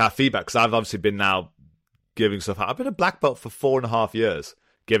of feedback, because I've obviously been now giving stuff out. I've been a black belt for 4.5 years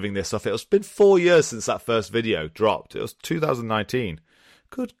giving this stuff. It's been 4 years since that first video dropped. It was 2019.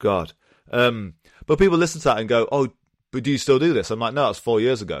 Good God. But people listen to that and go, oh, but do you still do this? I'm like, no, it's 4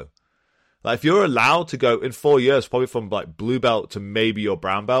 years ago. Like, if you're allowed to go in 4 years, probably from like blue belt to maybe your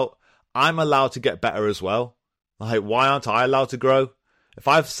brown belt, I'm allowed to get better as well. Like, why aren't I allowed to grow? If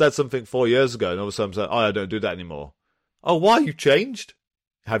I've said something 4 years ago and all of a sudden I'm saying, oh, I don't do that anymore. Oh, why? You changed?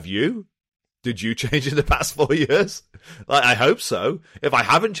 Have you? Did you change in the past 4 years? Like, I hope so. If I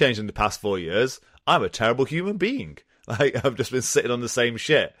haven't changed in the past 4 years, I'm a terrible human being. Like, I've just been sitting on the same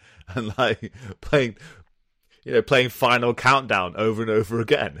shit and like playing Final Countdown over and over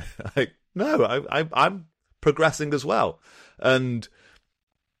again. Like, no, I'm progressing as well. And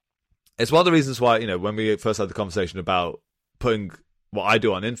it's one of the reasons why, when we first had the conversation about putting what I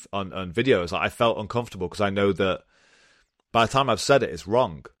do on videos, I felt uncomfortable because I know that by the time I've said it, it's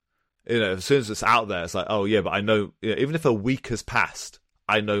wrong. As soon as it's out there, it's like, oh yeah, but I know. Even if a week has passed,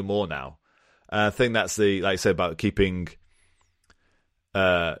 I know more now. I think that's like I said about keeping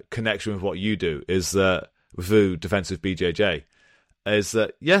connection with what you do is that through defensive BJJ is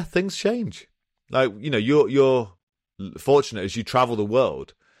that things change. Like you're fortunate as you travel the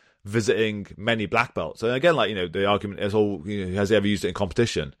world, visiting many black belts, and again, like the argument is, has he ever used it in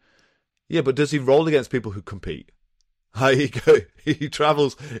competition? Yeah, but does he roll against people who compete? He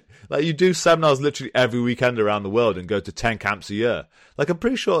travels, like you do seminars literally every weekend around the world and go to 10 camps a year. Like I'm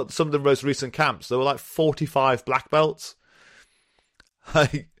pretty sure some of the most recent camps, there were like 45 black belts.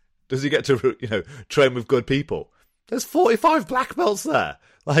 Like, does he get to, train with good people? There's 45 black belts there.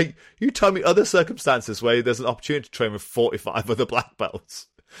 Like, you tell me other circumstances where there's an opportunity to train with 45 other black belts.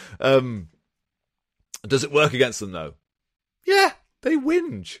 Does it work against them though? Yeah, they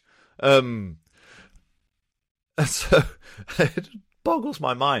whinge. So it boggles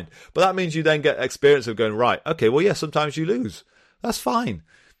my mind. But that means you then get experience of going, right, okay, well, yeah, sometimes you lose. That's fine.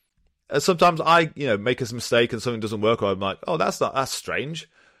 Sometimes I, make a mistake and something doesn't work, or I'm like, oh, that's strange.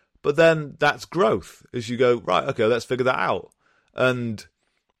 But then that's growth, as you go, right, okay, let's figure that out. And,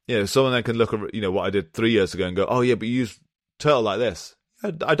 someone then can look at, what I did 3 years ago and go, oh, yeah, but you use turtle like this. I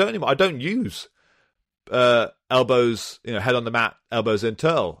don't anymore. I don't use elbows, head on the mat, elbows in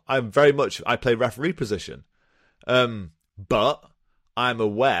turtle. I play referee position. But I'm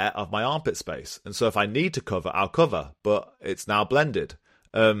aware of my armpit space. And so if I need to cover, I'll cover. But it's now blended.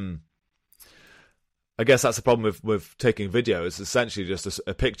 I guess that's the problem with taking video. It's essentially just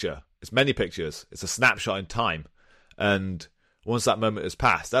a picture. It's many pictures. It's a snapshot in time. And once that moment has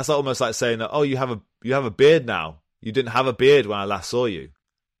passed, that's almost like saying, oh, you have a beard now. You didn't have a beard when I last saw you.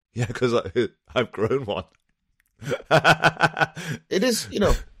 Yeah, because I've grown one. It is,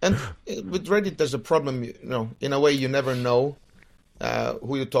 and with Reddit, there's a problem, in a way you never know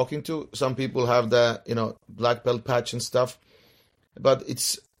who you're talking to. Some people have the, black belt patch and stuff. But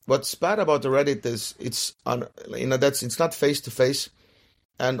what's bad about the Reddit is it's not face to face.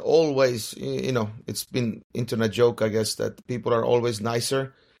 And always, it's been internet joke, I guess, that people are always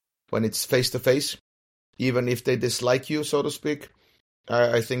nicer when it's face to face, even if they dislike you, so to speak.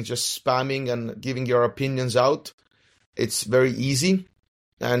 I think just spamming and giving your opinions out, it's very easy,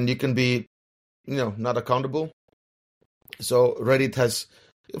 and you can be, not accountable. So Reddit has,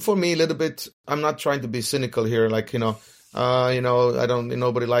 for me, a little bit. I'm not trying to be cynical here, like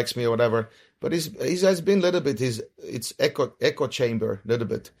nobody likes me or whatever. But he has been a little bit. It's echo chamber a little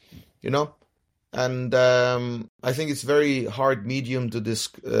bit, And I think it's very hard medium to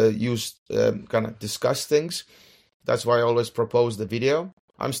use kind of discuss things. That's why I always propose the video.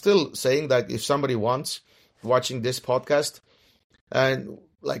 I'm still saying that if somebody wants watching this podcast and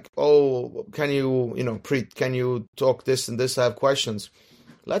like, oh, can you, Priit, can you talk this and this? I have questions.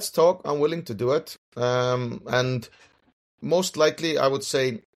 Let's talk. I'm willing to do it. And most likely I would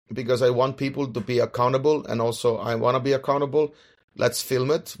say, because I want people to be accountable and also I want to be accountable, let's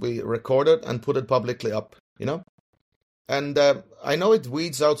film it. We record it and put it publicly up, And I know it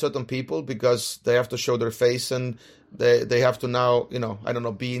weeds out certain people because they have to show their face and they have to now,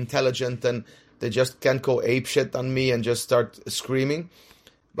 be intelligent, and they just can't go apeshit on me and just start screaming.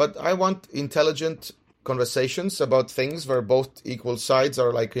 But I want intelligent conversations about things where both equal sides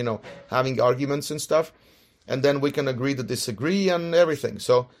are like, having arguments and stuff. And then we can agree to disagree and everything.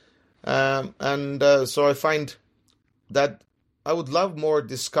 So, so I find that I would love more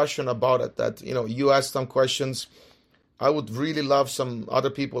discussion about it, that, you ask some questions. I would really love some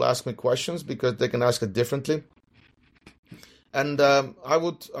other people ask me questions because they can ask it differently. And I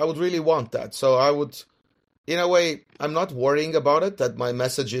would really want that. So I would, in a way, I'm not worrying about it, that my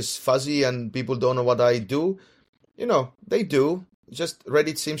message is fuzzy and people don't know what I do. They do. Just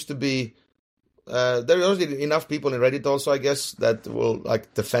Reddit seems to be, there are already enough people in Reddit also, I guess, that will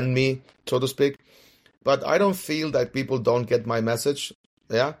like defend me, so to speak. But I don't feel that people don't get my message.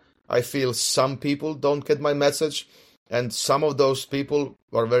 Yeah. I feel some people don't get my message. And some of those people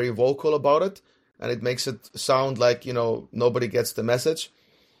are very vocal about it. And it makes it sound like, nobody gets the message.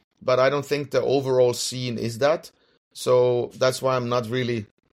 But I don't think the overall scene is that. So that's why I'm not really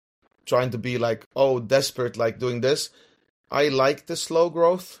trying to be like, oh, desperate, like doing this. I like the slow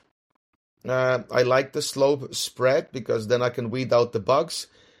growth. I like the slow spread because then I can weed out the bugs.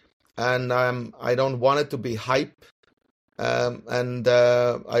 And I don't want it to be hype. I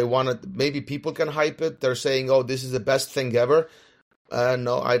want it, maybe people can hype it. They're saying, oh, this is the best thing ever.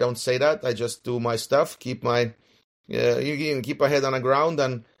 No, I don't say that. I just do my stuff, keep my head on the ground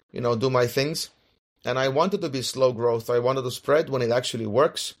and, do my things. And I want it to be slow growth. I wanted to spread when it actually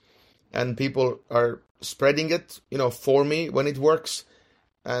works. And people are spreading it, for me when it works.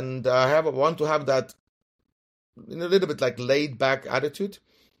 and want to have that in a little bit like laid back attitude.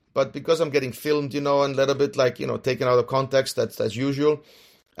 But because I'm getting filmed, and a little bit like, taken out of context, that's as usual,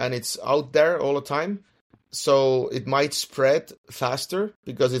 and it's out there all the time, so it might spread faster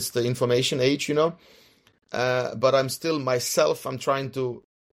because it's the information age, but I'm still myself. I'm trying to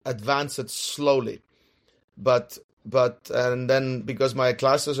advance it slowly, but and then because my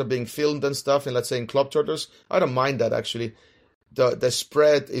classes are being filmed and stuff, and let's say in Club Turtles, I don't mind that actually. The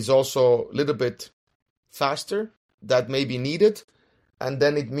spread is also a little bit faster. That may be needed, and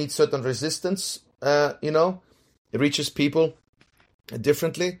then it meets certain resistance. It reaches people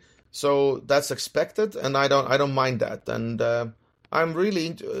differently, so that's expected, and I don't mind that. And I'm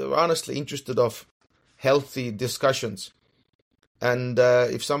really honestly interested of healthy discussions. And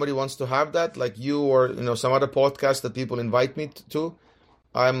if somebody wants to have that, like you or some other podcast that people invite me to,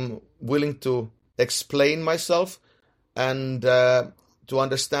 I'm willing to explain myself and to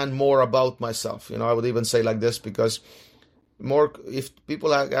understand more about myself. I would even say like this, because if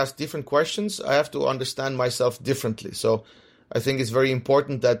people ask different questions, I have to understand myself differently. So I think it's very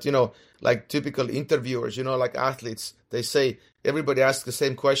important that, like typical interviewers, like athletes, they say, everybody asks the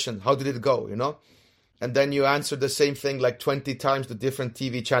same question: how did it go? And then you answer the same thing like 20 times to different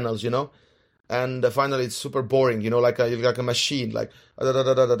TV channels, and finally it's super boring, like a machine, like da, da,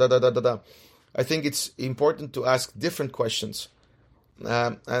 da, da, da, da, da, da. I think it's important to ask different questions,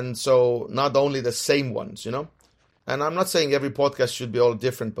 and so not only the same ones, And I'm not saying every podcast should be all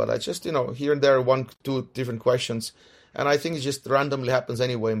different, but I just, here and there, 1-2 different questions, and I think it just randomly happens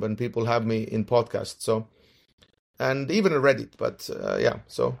anyway when people have me in podcasts. So, and even in Reddit, but yeah.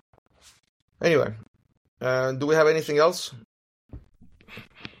 So anyway. Do we have anything else?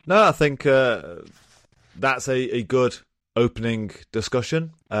 No, I think that's a good opening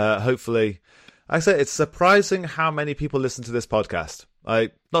discussion. Hopefully, I say it's surprising how many people listen to this podcast.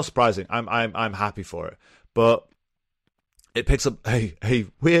 Not surprising. I'm happy for it, but it picks up a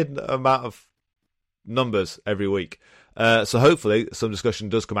weird amount of numbers every week. So hopefully, some discussion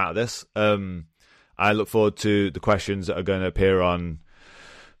does come out of this. I look forward to the questions that are going to appear on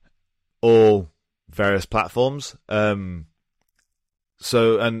all various platforms.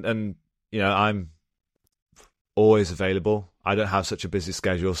 So I'm always available. I don't have such a busy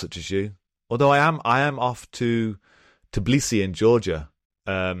schedule such as you. Although I am off to Tbilisi in Georgia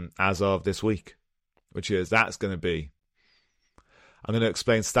as of this week, that's going to be. I'm going to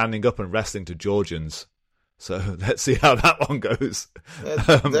explain standing up and wrestling to Georgians. So let's see how that one goes.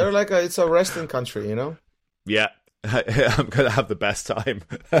 They're like it's a wrestling country, Yeah. I'm going to have the best time.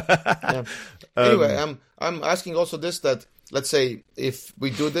 Yeah. Anyway, I'm asking also this, that let's say if we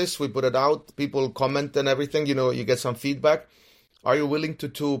do this, we put it out, people comment and everything, you get some feedback. Are you willing to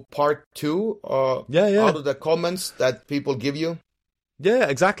do part 2 out of the comments that people give you? Yeah,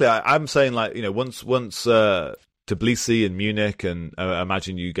 exactly. I'm saying once Tbilisi and Munich, and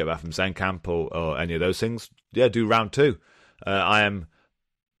imagine you get back from Zen Camp or any of those things, do round 2.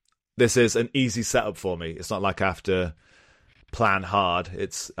 This is an easy setup for me. It's not like I have to plan hard.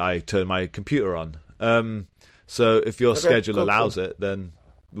 I turn my computer on. So if your schedule allows it, then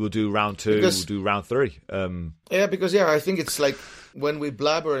we'll do round 2, we'll do round 3. Because I think it's like when we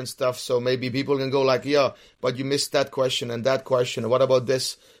blabber and stuff, so maybe people can go like, but you missed that question and that question. What about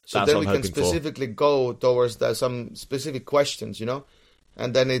this? So that's then we can specifically go towards some specific questions,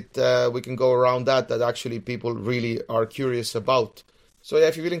 and then we can go around that actually people really are curious about. So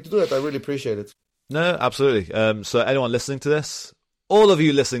if you're willing to do that, I really appreciate it. No, absolutely. So anyone listening to this, all of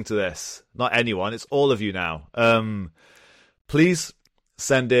you listening to this, not anyone, it's all of you now. Please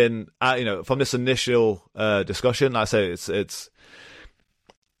send in, from this initial discussion. Like I say, it's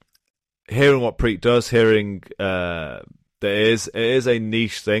hearing what Priit does, hearing it is a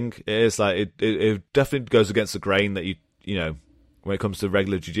niche thing. It is like it definitely goes against the grain that when it comes to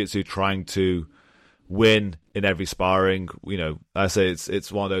regular jiu-jitsu, trying to win in every sparring. I say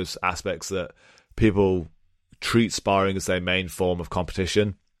it's one of those aspects that people treat sparring as their main form of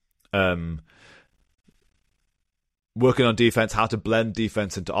competition. Working on defense, how to blend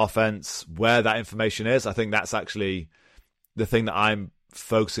defense into offense, where that information is, I think that's actually the thing that I'm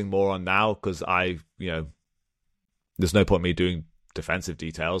focusing more on now, because there's no point in me doing defensive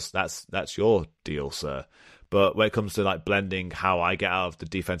details. That's your deal, sir. But when it comes to like blending how I get out of the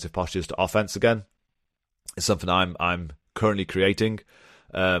defensive postures to offense again, it's something I'm currently creating.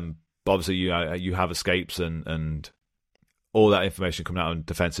 But obviously, you have escapes and all that information coming out on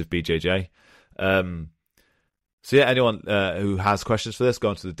defensive BJJ. So yeah, anyone who has questions for this, go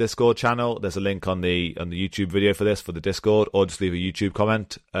onto the Discord channel. There's a link on the YouTube video for this, for the Discord, or just leave a YouTube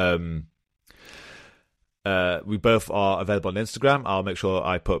comment. We both are available on Instagram. I'll make sure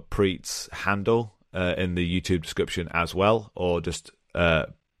I put Priit's handle in the YouTube description as well, or just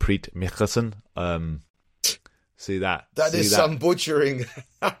Priit Mihkelson. See that? That is some butchering.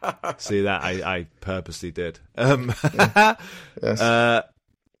 See that? I purposely did. Yes.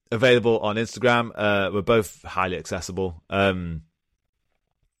 Available on Instagram. We're both highly accessible.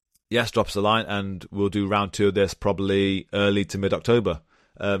 Yes, drop us a line, and we'll do round 2 of this probably early to mid-October.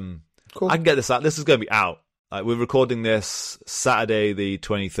 Cool. I can get this out. This is going to be out. We're recording this Saturday the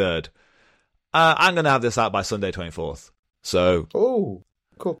 23rd. I'm going to have this out by Sunday 24th. So. Oh,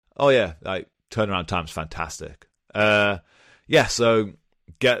 cool. Oh yeah, turnaround time's fantastic. So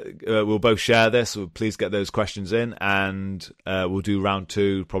we'll both share this. Please get those questions in, and we'll do round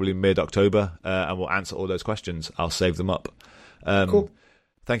 2 probably mid-October, and we'll answer all those questions. I'll save them up. Cool.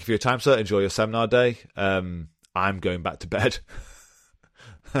 Thank you for your time, sir. Enjoy your seminar day. I'm going back to bed.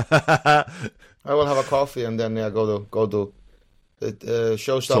 I will have a coffee and then go to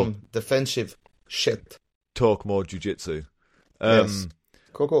show some defensive shit. Talk more jiu-jitsu. Yes.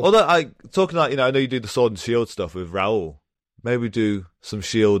 Cool. Although I know you do the sword and shield stuff with Raul. Maybe do some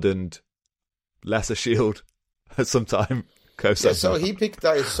shield and lesser shield at some time. Yeah, so he picked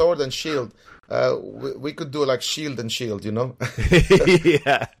sword and shield. We could do like shield and shield, you know?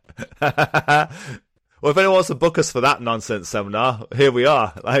 Yeah. Well, if anyone wants to book us for that nonsense seminar, here we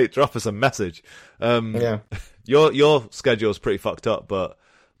are. Drop us a message. Yeah. Your schedule's pretty fucked up, but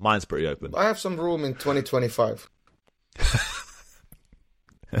mine's pretty open. I have some room in 2025.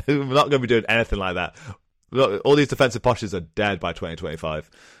 We're not going to be doing anything like that. All these defensive postures are dead by 2025.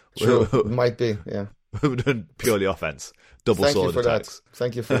 True, might be, yeah. We're doing purely offense. Double sword attacks.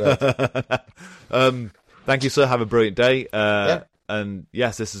 Thank you for that. Thank you, sir. Have a brilliant day. And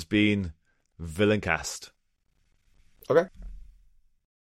yes, this has been Villaincast. Okay.